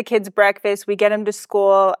get the kids breakfast. We get them to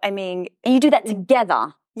school. I mean... And you do that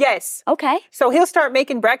together? Yes. Okay. So he'll start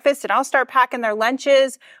making breakfast and I'll start packing their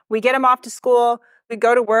lunches. We get them off to school. We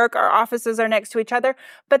go to work. Our offices are next to each other.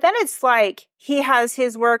 But then it's like he has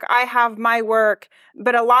his work. I have my work.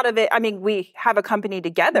 But a lot of it, I mean, we have a company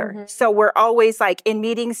together. So we're always like in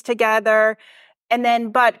meetings together. And then,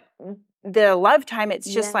 but the love time, it's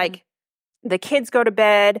just like the kids go to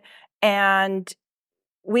bed and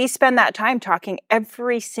we spend that time talking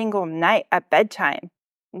every single night at bedtime.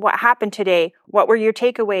 What happened today? What were your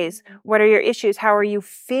takeaways? What are your issues? How are you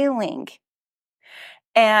feeling?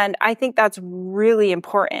 And I think that's really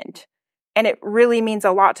important. And it really means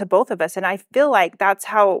a lot to both of us. And I feel like that's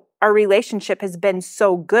how our relationship has been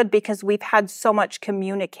so good because we've had so much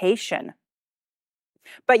communication.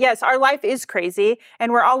 But yes, our life is crazy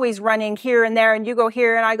and we're always running here and there and you go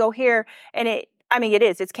here and I go here. And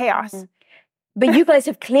it's chaos. But you guys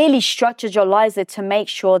have clearly structured your lives to make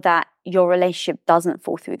sure that your relationship doesn't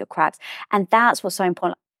fall through the cracks. And that's what's so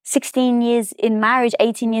important. 16 years in marriage,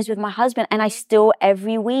 18 years with my husband, and I still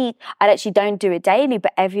every week, I actually don't do it daily,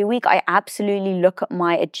 but every week I absolutely look at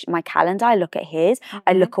my calendar, I look at his,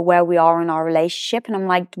 I look at where we are in our relationship, and I'm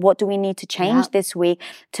like, what do we need to change this week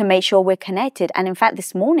to make sure we're connected? And in fact,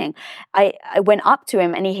 this morning, I went up to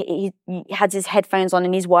him and he has his headphones on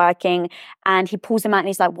and he's working, and he pulls them out and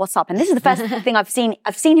he's like, what's up? And this is the first thing I've seen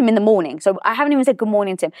him in the morning, so I haven't even said good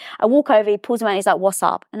morning to him. I walk over, he pulls them out and he's like, what's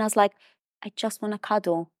up? And I was like, I just want to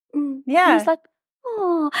cuddle. Yeah. And he's like,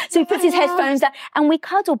 oh. So he puts his headphones down and we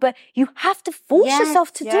cuddle, but you have to force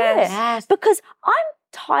yourself to do it. Because I'm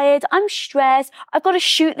tired, I'm stressed, I've got to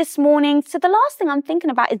shoot this morning. So the last thing I'm thinking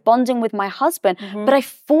about is bonding with my husband, but I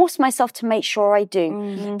force myself to make sure I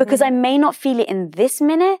do. Because I may not feel it in this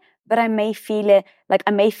minute, but I may feel it, like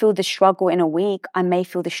I may feel the struggle in a week, I may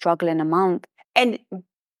feel the struggle in a month. And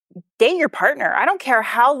date your partner. I don't care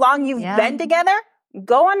how long you've been together.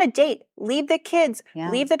 Go on a date, leave the kids,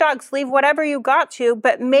 leave the dogs, leave whatever you got to,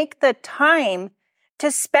 but make the time to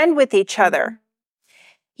spend with each other.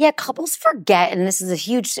 Yeah, couples forget, and this is a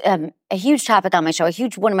huge topic on my show,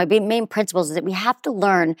 one of my main principles is that we have to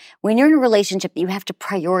learn when you're in a relationship that you have to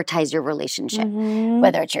prioritize your relationship.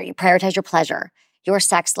 Whether it's you prioritize your pleasure, your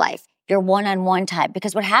sex life, your one-on-one time.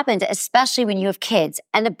 Because what happens, especially when you have kids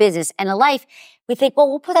and a business and a life, we think, well,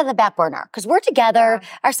 we'll put that on the back burner because we're together.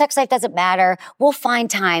 Our sex life doesn't matter. We'll find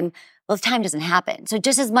time. Well, time doesn't happen. So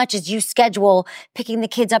just as much as you schedule picking the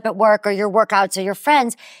kids up at work or your workouts or your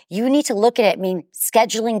friends, you need to look at it. I mean,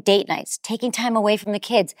 scheduling date nights, taking time away from the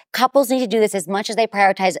kids. Couples need to do this as much as they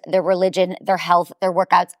prioritize their religion, their health, their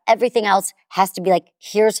workouts. Everything else has to be like,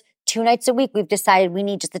 here's 2 nights a week. We've decided we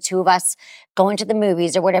need just the two of us going to the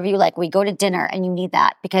movies or whatever you like. We go to dinner and you need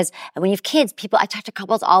that because when you have kids, I talk to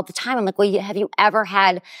couples all the time. I'm like, well, have you ever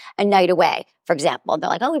had a night away, for example? And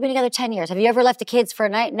they're like, oh, we've been together 10 years. Have you ever left the kids for a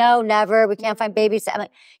night? No, never. We can't find babies. I'm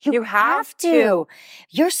like, you have to.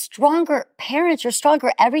 You're stronger parents. You're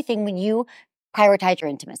stronger everything when you prioritize your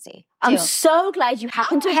intimacy. I'm so glad you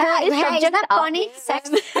happened to bring this subject. Isn't that funny? Sex.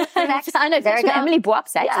 I know, that's what Emily brought up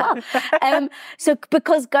sex. Yeah. So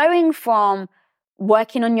because going from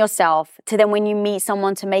working on yourself to then when you meet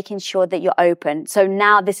someone to making sure that you're open. So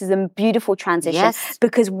now this is a beautiful transition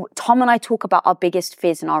because Tom and I talk about our biggest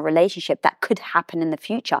fears in our relationship that could happen in the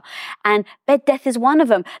future. And bed death is one of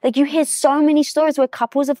them. Like you hear so many stories where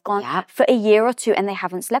couples have gone for a year or two and they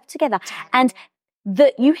haven't slept together. And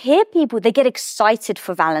you hear people, they get excited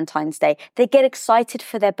for Valentine's Day. They get excited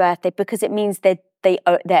for their birthday because it means they're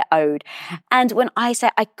owed. And when I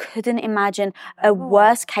say I couldn't imagine a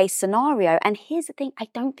worst case scenario, and here's the thing, I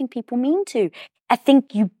don't think people mean to. I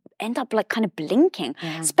think you end up like kind of blinking,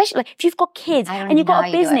 especially like if you've got kids and you've got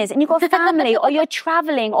a business and you've got a family or you're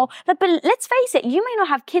traveling or like, but let's face it, you may not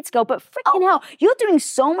have kids, girl, but freaking hell, you're doing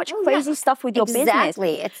so much crazy stuff with your business.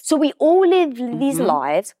 So we all live these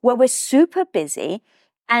lives where we're super busy.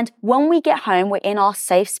 And when we get home, we're in our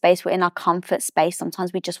safe space, we're in our comfort space.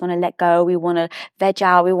 Sometimes we just want to let go. We want to veg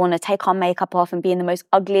out. We want to take our makeup off and be in the most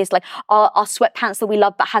ugliest, like our sweatpants that we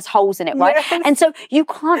love but has holes in it, right? Yes. And so you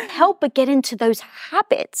can't help but get into those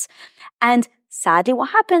habits. And sadly,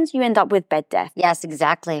 what happens? You end up with bed death. Yes,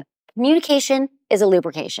 exactly. Communication is a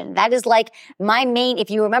lubrication. That is like my main, if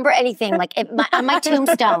you remember anything, like on my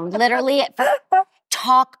tombstone, literally,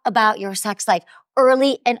 talk about your sex life.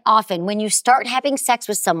 Early and often, when you start having sex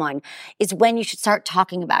with someone, is when you should start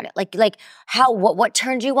talking about it. Like how, what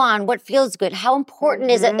turns you on, what feels good, how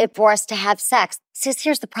important is it for us to have sex?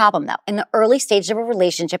 Here's the problem though. In the early stages of a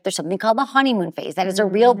relationship, there's something called the honeymoon phase. That is a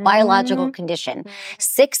real biological condition.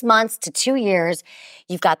 6 months to 2 years,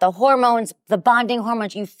 you've got the hormones, the bonding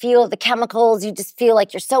hormones, you feel the chemicals, you just feel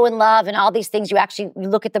like you're so in love and all these things. You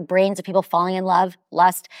look at the brains of people falling in love,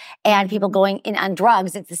 lust, and people going in on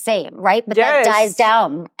drugs. It's the same, right? But that dies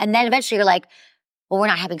down. And then eventually you're like, well, we're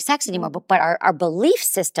not having sex anymore. But our belief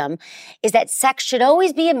system is that sex should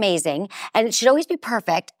always be amazing and it should always be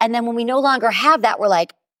perfect. And then when we no longer have that, we're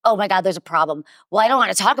like, oh my God, there's a problem. Well, I don't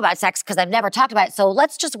want to talk about sex because I've never talked about it. So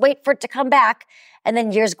let's just wait for it to come back. And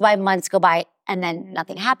then years go by, months go by, and then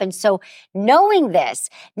nothing happens. So knowing that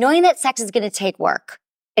sex is going to take work,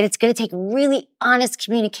 and it's going to take really honest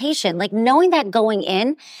communication, like knowing that going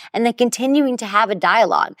in and then continuing to have a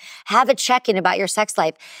dialogue, have a check-in about your sex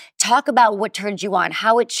life, talk about what turns you on,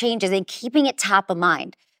 how it changes, and keeping it top of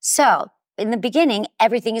mind. So in the beginning,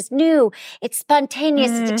 everything is new. It's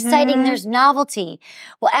spontaneous. It's exciting. There's novelty.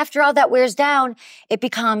 Well, after all that wears down, it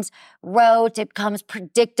becomes rote. It becomes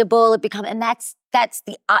predictable. And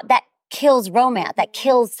that kills romance, that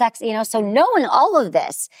kills sex, So knowing all of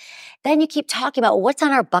this, then you keep talking about what's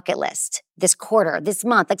on our bucket list this quarter, this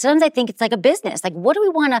month. Like sometimes I think it's like a business. Like what do we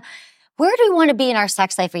want where do we want to be in our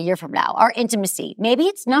sex life a year from now? Our intimacy. Maybe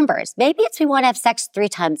it's numbers. Maybe it's we want to have sex 3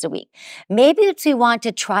 times a week. Maybe it's we want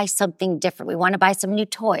to try something different. We want to buy some new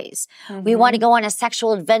toys. We want to go on a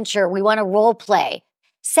sexual adventure. We want to role play.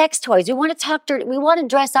 Sex toys. We want to talk dirty. We want to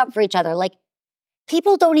dress up for each other. Like,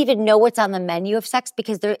 people don't even know what's on the menu of sex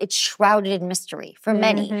because it's shrouded in mystery for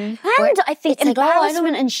many. And I think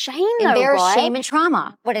embarrassment and shame, embarrassed, shame, and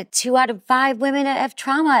trauma. What, 2 out of 5 women have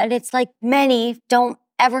trauma, and it's like many don't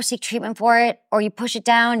ever seek treatment for it, or you push it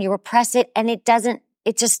down, you repress it, and it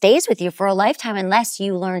just stays with you for a lifetime unless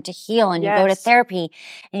you learn to heal and you go to therapy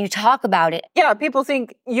and you talk about it. Yeah, people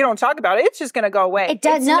think you don't talk about it, it's just going to go away. It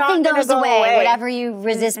does. Nothing goes away. Whatever you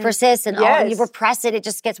resist persists, and all you repress it, it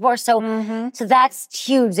just gets worse. So that's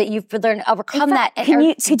huge that you've learned to overcome that.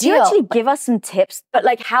 Could you actually give us some tips? But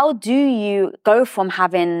like, how do you go from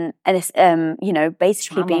having,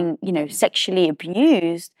 basically being, sexually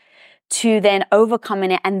abused to then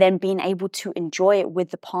overcoming it and then being able to enjoy it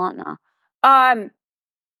with the partner?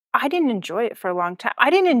 I didn't enjoy it for a long time. I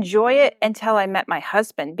didn't enjoy it until I met my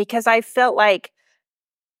husband, because I felt like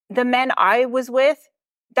the men I was with,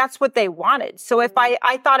 that's what they wanted. So if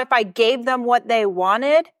I thought if I gave them what they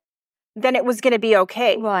wanted, then it was going to be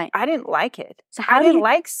okay. Right. I didn't like it. So I didn't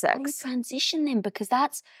like sex. Transition then, because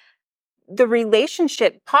that's the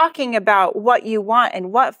relationship, talking about what you want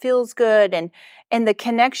and what feels good, and the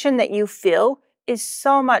connection that you feel is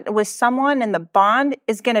so much with someone, and the bond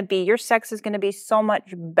is going to be, your sex is going to be so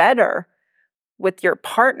much better with your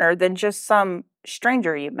partner than just some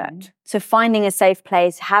stranger you met. So finding a safe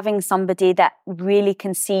place, having somebody that really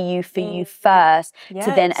can see you for you first,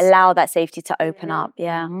 to then allow that safety to open up.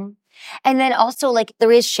 Yeah. And then also, like,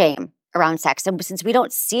 there is shame around sex. And since we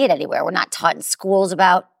don't see it anywhere, we're not taught in schools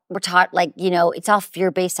about, we're taught, like, it's all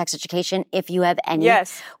fear-based sex education. If you have any,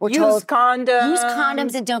 we're told use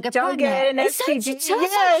condoms and don't get pregnant. Get an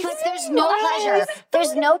STD. But there's no pleasure.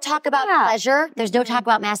 There's no talk about pleasure. There's no talk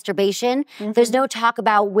about masturbation. There's no talk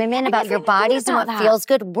about women, about your bodies and what feels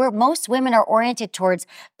good. Most women are oriented towards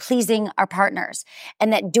pleasing our partners,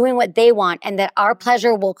 and that doing what they want, and that our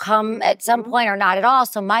pleasure will come at some point or not at all.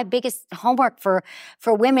 So my biggest homework for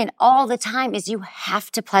women all the time is you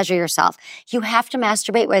have to pleasure yourself. You have to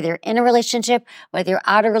masturbate, whether you're in a relationship, whether you're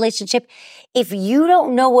out of a relationship. If you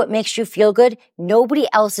don't know what makes you feel good, nobody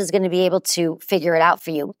else is going to be able to figure it out for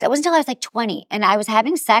you. That was until I was like 20, and I was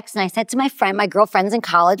having sex, and I said to my girlfriends in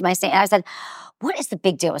college, I said, what is the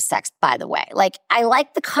big deal with sex, by the way? Like, I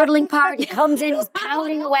like the cuddling part. He comes in, he's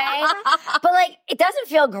pounding away, but like, it doesn't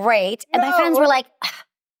feel great. And my friends were like,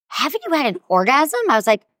 haven't you had an orgasm? I was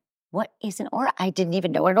like, what is an orgasm? I didn't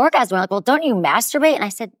even know what an orgasm was. Like, well, don't you masturbate? And I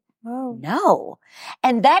said, no.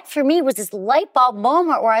 And that for me was this light bulb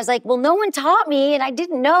moment where I was like, well, no one taught me and I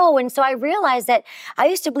didn't know. And so I realized that I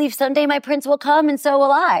used to believe someday my prince will come and so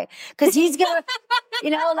will I. Because he's going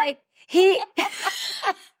to, he...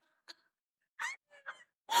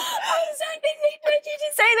 I'm sorry, did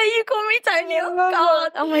you say that you call me tiny? Oh,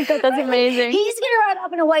 God. Oh my God, that's amazing. He's going to ride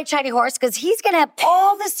up in a white shiny horse because he's going to have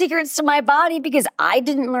all the secrets to my body because I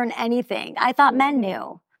didn't learn anything. I thought men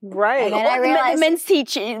knew. Right. And then I realized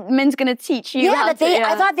men's going to teach you. Yeah, but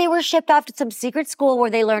I thought they were shipped off to some secret school where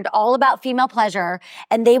they learned all about female pleasure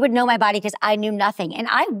and they would know my body because I knew nothing. And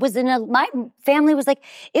I was my family was like,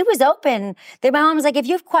 it was open. My mom was like, if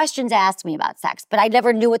you have questions, ask me about sex. But I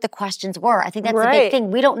never knew what the questions were. I think that's the big thing.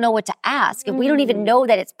 We don't know what to ask. If we don't even know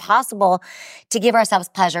that it's possible to give ourselves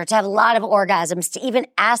pleasure, to have a lot of orgasms, to even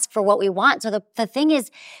ask for what we want. So the thing is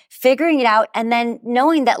figuring it out and then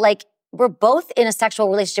knowing that, like, we're both in a sexual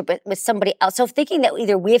relationship with somebody else. So thinking that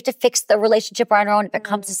either we have to fix the relationship on our own if it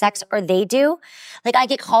comes to sex or they do. Like, I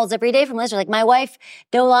get calls every day from listeners. Like, my wife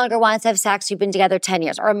no longer wants to have sex. We've been together 10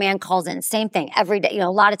 years. Or a man calls in. Same thing every day, a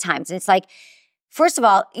lot of times. And it's like, first of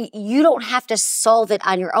all, you don't have to solve it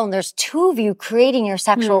on your own. There's 2 of you creating your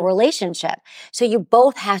sexual relationship. So you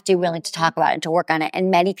both have to be willing to talk about it and to work on it.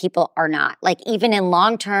 And many people are not. Like, even in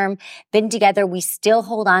long-term, been together, we still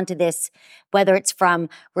hold on to this, whether it's from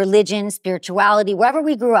religion, spirituality, wherever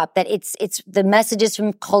we grew up, that it's the messages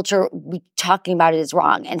from culture, talking about it is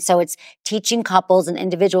wrong. And so it's teaching couples and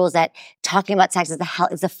individuals that talking about sex is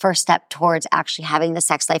the first step towards actually having the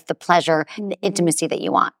sex life, the pleasure, the intimacy that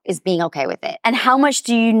you want, is being okay with it. And how much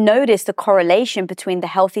do you notice the correlation between the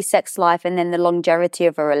healthy sex life and then the longevity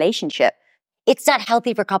of a relationship? It's not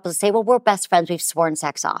healthy for couples to say, well, we're best friends, we've sworn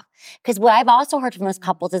sex off. Because what I've also heard from those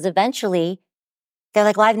couples is eventually they're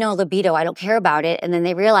like, well, I have no libido, I don't care about it. And then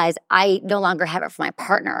they realize I no longer have it for my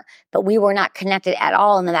partner, but we were not connected at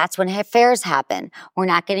all. And then that's when affairs happen. We're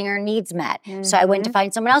not getting our needs met. So I went to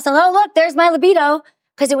find someone else and, oh, look, there's my libido.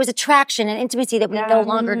 Because it was attraction and intimacy that we no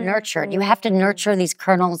longer nurtured. You have to nurture these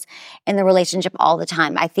kernels in the relationship all the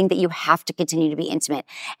time. I think that you have to continue to be intimate.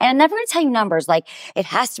 And I'm never going to tell you numbers like it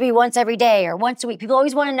has to be once every day or once a week. People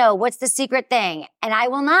always want to know what's the secret thing. And I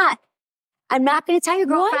will not. I'm not going to tell your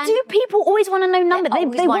girlfriend. Why do people always want to know numbers?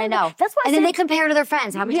 They want to know. That's why. And then they compare to their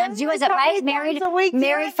friends. How many times do you guys, right?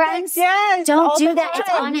 Married friends? Yes. Don't do that. It's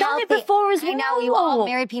I've unhealthy. done it before as well. I know you all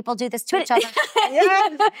married people do this to each other.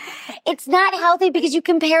 It's not healthy because you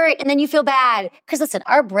compare it and then you feel bad. Because listen,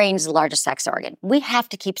 our brain is the largest sex organ. We have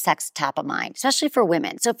to keep sex top of mind, especially for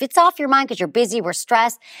women. So if it's off your mind because you're busy, we're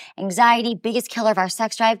stressed, anxiety, biggest killer of our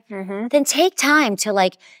sex drive, then take time to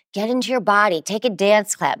like get into your body, take a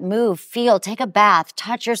dance class, move, feel, take a bath,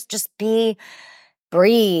 touch yours, just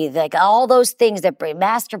breathe, like all those things that bring,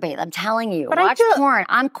 masturbate. I'm telling you, watch porn.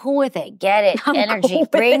 I'm cool with it. Get it, energy. Cool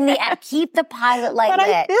Bring keep the pilot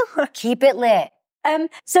light lit. Keep it lit.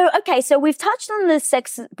 So we've touched on the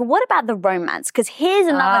sex, but what about the romance? Because here's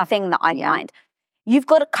another thing that I find. You've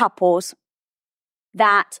got couples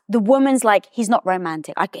that the woman's like, he's not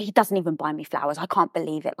romantic. He doesn't even buy me flowers. I can't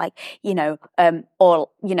believe it. Like, I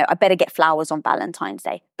better get flowers on Valentine's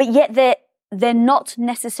Day. But yet they're not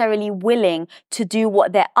necessarily willing to do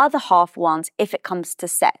what their other half wants if it comes to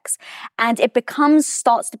sex. And it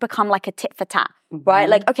starts to become like a tit for tat, right?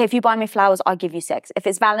 Like, okay, if you buy me flowers, I'll give you sex. If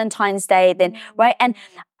it's Valentine's Day, then, right? And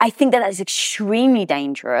I think that is extremely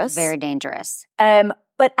dangerous. Very dangerous.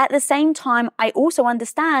 But at the same time, I also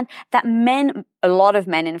understand that a lot of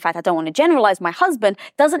men, in fact, I don't want to generalize, my husband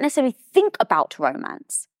doesn't necessarily think about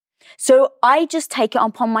romance. So I just take it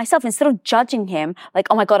upon myself. Instead of judging him, like,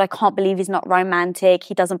 oh my God, I can't believe he's not romantic.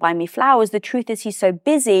 He doesn't buy me flowers. The truth is he's so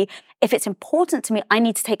busy. If it's important to me, I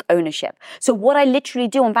need to take ownership. So what I literally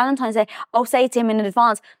do on Valentine's Day, I'll say to him in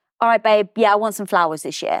advance, all right, babe, I want some flowers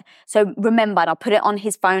this year. So remember, and I'll put it on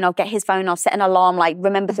his phone. I'll get his phone. I'll set an alarm, like,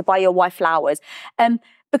 remember to buy your wife flowers.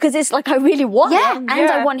 Because it's like, I really want it. And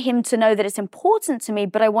I want him to know that it's important to me,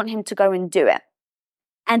 but I want him to go and do it.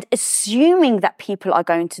 And assuming that people are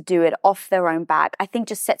going to do it off their own back, I think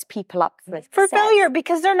just sets people up for failure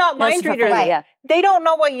because they're not mind readers. Right. They don't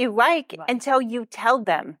know what you like until you tell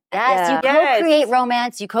them. Yes, you co-create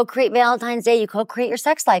romance, you co-create Valentine's Day, you co-create your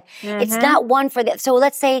sex life. It's not one for that. So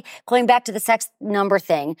let's say, going back to the sex number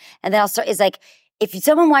thing, and then also is like, if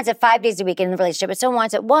someone wants it 5 days a week in the relationship, if someone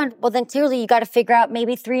wants it 1, well, then clearly you got to figure out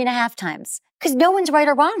maybe 3.5 times. Because no one's right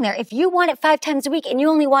or wrong there. If you want it 5 times a week and you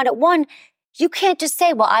only want it 1, you can't just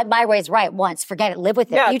say, well, my way's right once, forget it, live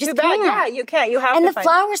with it. Yeah, you just can't. Yeah, you can't. You have and to the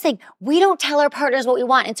flowers thing, we don't tell our partners what we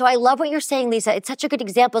want. And so I love what you're saying, Lisa. It's such a good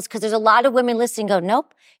example because there's a lot of women listening go,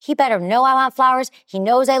 nope, he better know I want flowers. He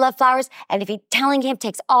knows I love flowers. And if telling him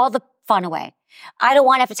takes all the fun away. I don't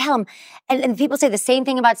want to have to tell him. And people say the same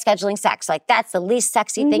thing about scheduling sex. Like, that's the least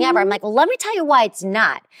sexy thing ever. I'm like, well, let me tell you why it's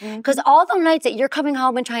not. Because all the nights that you're coming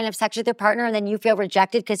home and trying to have sex with your partner and then you feel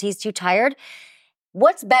rejected because he's too tired,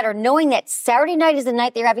 what's better, knowing that Saturday night is the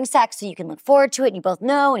night that you're having sex so you can look forward to it and you both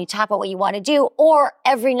know and you talk about what you want to do, or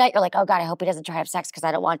every night you're like, oh God, I hope he doesn't try to have sex because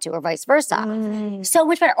I don't want to, or vice versa. So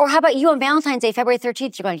much better. Or how about you on Valentine's Day, February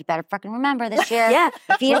 13th, you're going, you better fucking remember this year.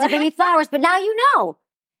 If he doesn't bring me flowers, but now you know.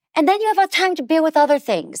 And then you have time to be with other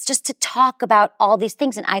things, just to talk about all these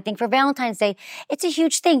things. And I think for Valentine's Day, it's a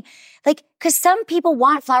huge thing. Like, because some people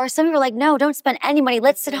want flowers. Some people are like, no, don't spend any money.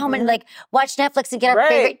 Let's sit home and like watch Netflix and get our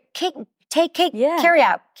favorite cake, take cake, carry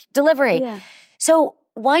out, delivery. So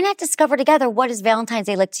why not discover together what does Valentine's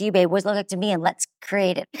Day look to you, babe? What does it look like to me? And let's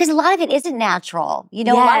create it. Because a lot of it isn't natural. You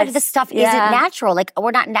know, a lot of this stuff isn't natural. Like,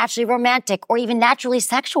 we're not naturally romantic or even naturally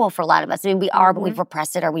sexual for a lot of us. I mean, we are, but we've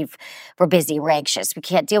repressed it, or we're busy, we're anxious, we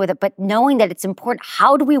can't deal with it. But knowing that it's important,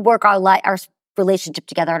 how do we work our relationship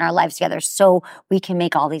together and our lives together so we can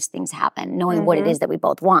make all these things happen, knowing what it is that we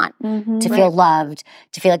both want, to feel loved,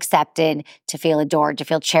 to feel accepted, to feel adored, to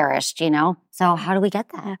feel cherished, you know? So how do we get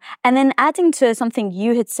that? And then adding to something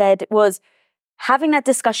you had said was having that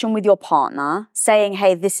discussion with your partner, saying,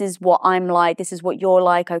 hey, this is what I'm like, this is what you're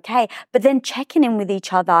like, okay. But then checking in with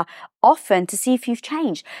each other often to see if you've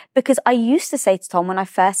changed. Because I used to say to Tom when I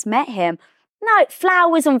first met him, no,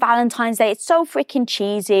 flowers on Valentine's Day, it's so freaking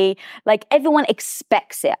cheesy. Like, everyone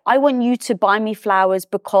expects it. I want you to buy me flowers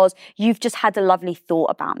because you've just had a lovely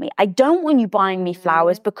thought about me. I don't want you buying me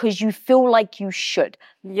flowers because you feel like you should.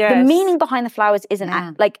 The meaning behind the flowers isn't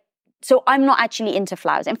so I'm not actually into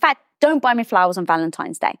flowers. In fact, don't buy me flowers on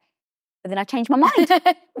Valentine's Day. But then I changed my mind.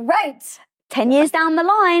 10 years down the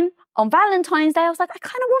line, on Valentine's Day, I was like, I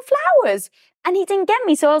kind of want flowers. And he didn't get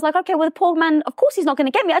me. So I was like, okay, well, the poor man, of course he's not going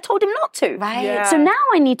to get me. I told him not to. Right. Yeah. So now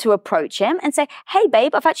I need to approach him and say, hey,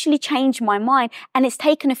 babe, I've actually changed my mind. And it's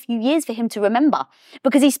taken a few years for him to remember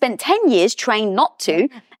because he spent 10 years trained not to.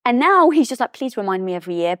 And now he's just like, please remind me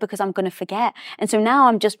every year because I'm going to forget. And so now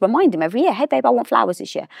I'm just reminding him every year, hey, babe, I want flowers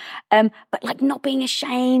this year. But like not being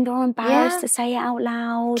ashamed or embarrassed to say it out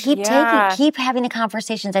loud. Keep having the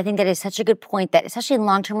conversations. I think that is such a good point that, especially in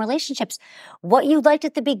long-term relationships, what you liked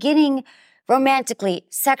at the beginning, romantically,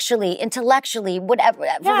 sexually, intellectually, whatever,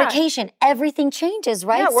 for vacation, everything changes,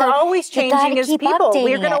 right? Yeah, we're always changing as people.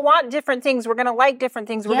 We're going to want different things. We're going to like different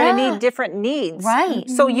things. We're going to need different needs. Right.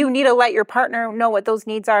 So you need to let your partner know what those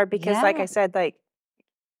needs are because like I said, like,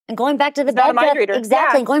 and going back to the not a bed mind death, reader.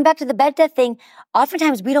 exactly. Yeah. And going back to the bed death thing,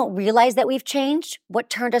 oftentimes we don't realize that we've changed, what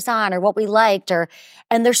turned us on or what we liked,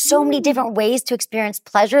 and there's so many different ways to experience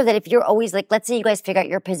pleasure that if you're always like, let's say you guys figure out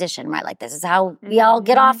your position, right? Like this is how we all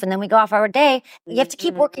get off and then we go off our day. You have to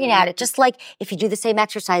keep working at it. Just like if you do the same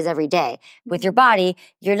exercise every day with your body,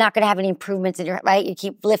 you're not going to have any improvements in your, right? You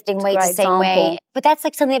keep lifting weights the same way. But that's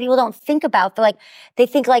like something that people don't think about. They're like, they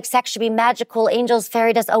think like sex should be magical, angels,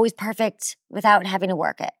 fairy dust, always perfect without having to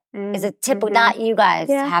work it. Is a typical, not you guys,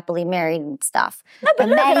 happily married and stuff. No, but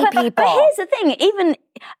many people. But here's the thing, even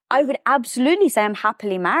I would absolutely say I'm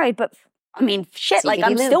happily married, but I mean, shit, like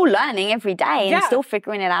I'm still learning every day and still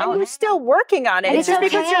figuring it out. And you're still working on it. And It's just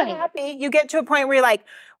because you're happy, you get to a point where you're like,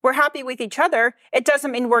 we're happy with each other. It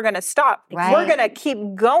doesn't mean we're going to stop. Right. We're going to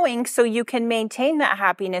keep going so you can maintain that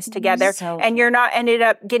happiness together and you're not ended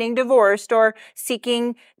up getting divorced or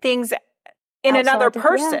seeking things in another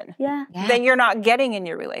person that you're not getting in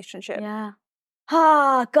your relationship. Yeah.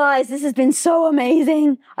 Ah, guys, this has been so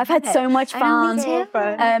amazing. I've had so much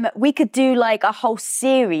fun. We could do like a whole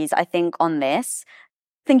series, I think, on this.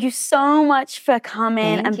 Thank you so much for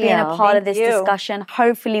coming and being a part of this discussion.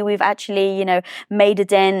 Hopefully we've actually, made a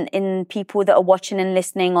dent in people that are watching and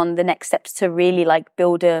listening on the next steps to really like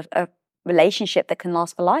build a relationship that can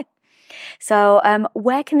last for life. So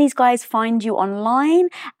where can these guys find you online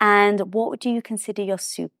and what do you consider your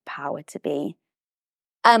superpower to be?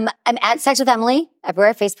 I'm at Sex with Emily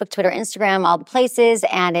everywhere, Facebook, Twitter, Instagram, all the places.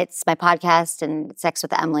 And it's my podcast and Sex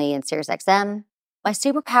with Emily and SiriusXM. My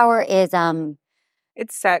superpower is...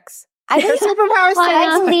 it's sex. I think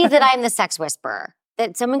I believe that I'm the sex whisperer.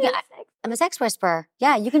 That someone... I'm a sex whisperer.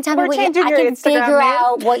 Yeah, you can tell me what I can figure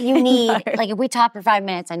out what you need. Like if we talk for 5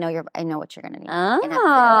 minutes, I know what you're gonna need.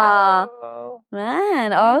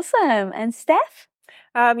 Man, awesome. And Steph?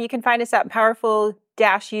 You can find us at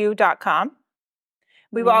powerful-u.com.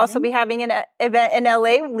 We will also be having an event in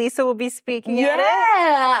LA. Lisa will be speaking at it.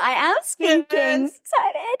 Yeah, I am speaking.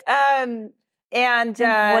 Excited. And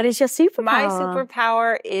what is your superpower? My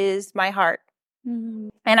superpower is my heart.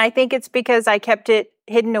 And I think it's because I kept it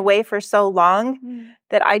hidden away for so long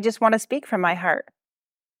that I just want to speak from my heart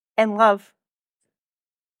and love.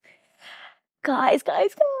 Guys. Oh my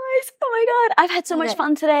God. I've had so much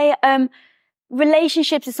fun today.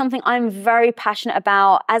 Relationships is something I'm very passionate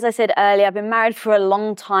about. As I said earlier, I've been married for a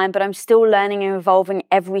long time, but I'm still learning and evolving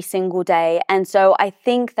every single day. And so I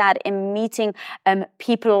think that in meeting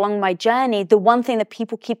people along my journey, the one thing that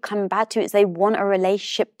people keep coming back to is they want a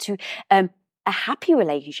relationship to a happy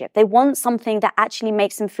relationship. They want something that actually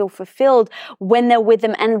makes them feel fulfilled when they're with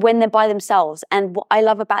them and when they're by themselves. And what I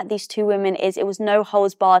love about these two women is it was no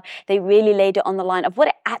holds barred. They really laid it on the line of what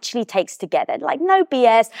it actually takes to get it. Like no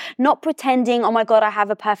BS, not pretending, oh my God, I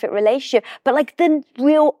have a perfect relationship, but like the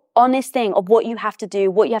real honest thing of what you have to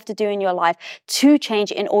do in your life to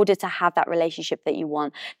change in order to have that relationship that you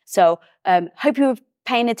want. So hope you're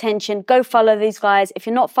paying attention. Go follow these guys. If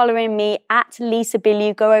you're not following me at Lisa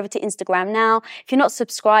Billieu, go over to Instagram now. If you're not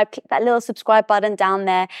subscribed, click that little subscribe button down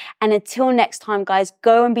there. And until next time, guys,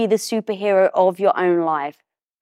 go and be the superhero of your own life.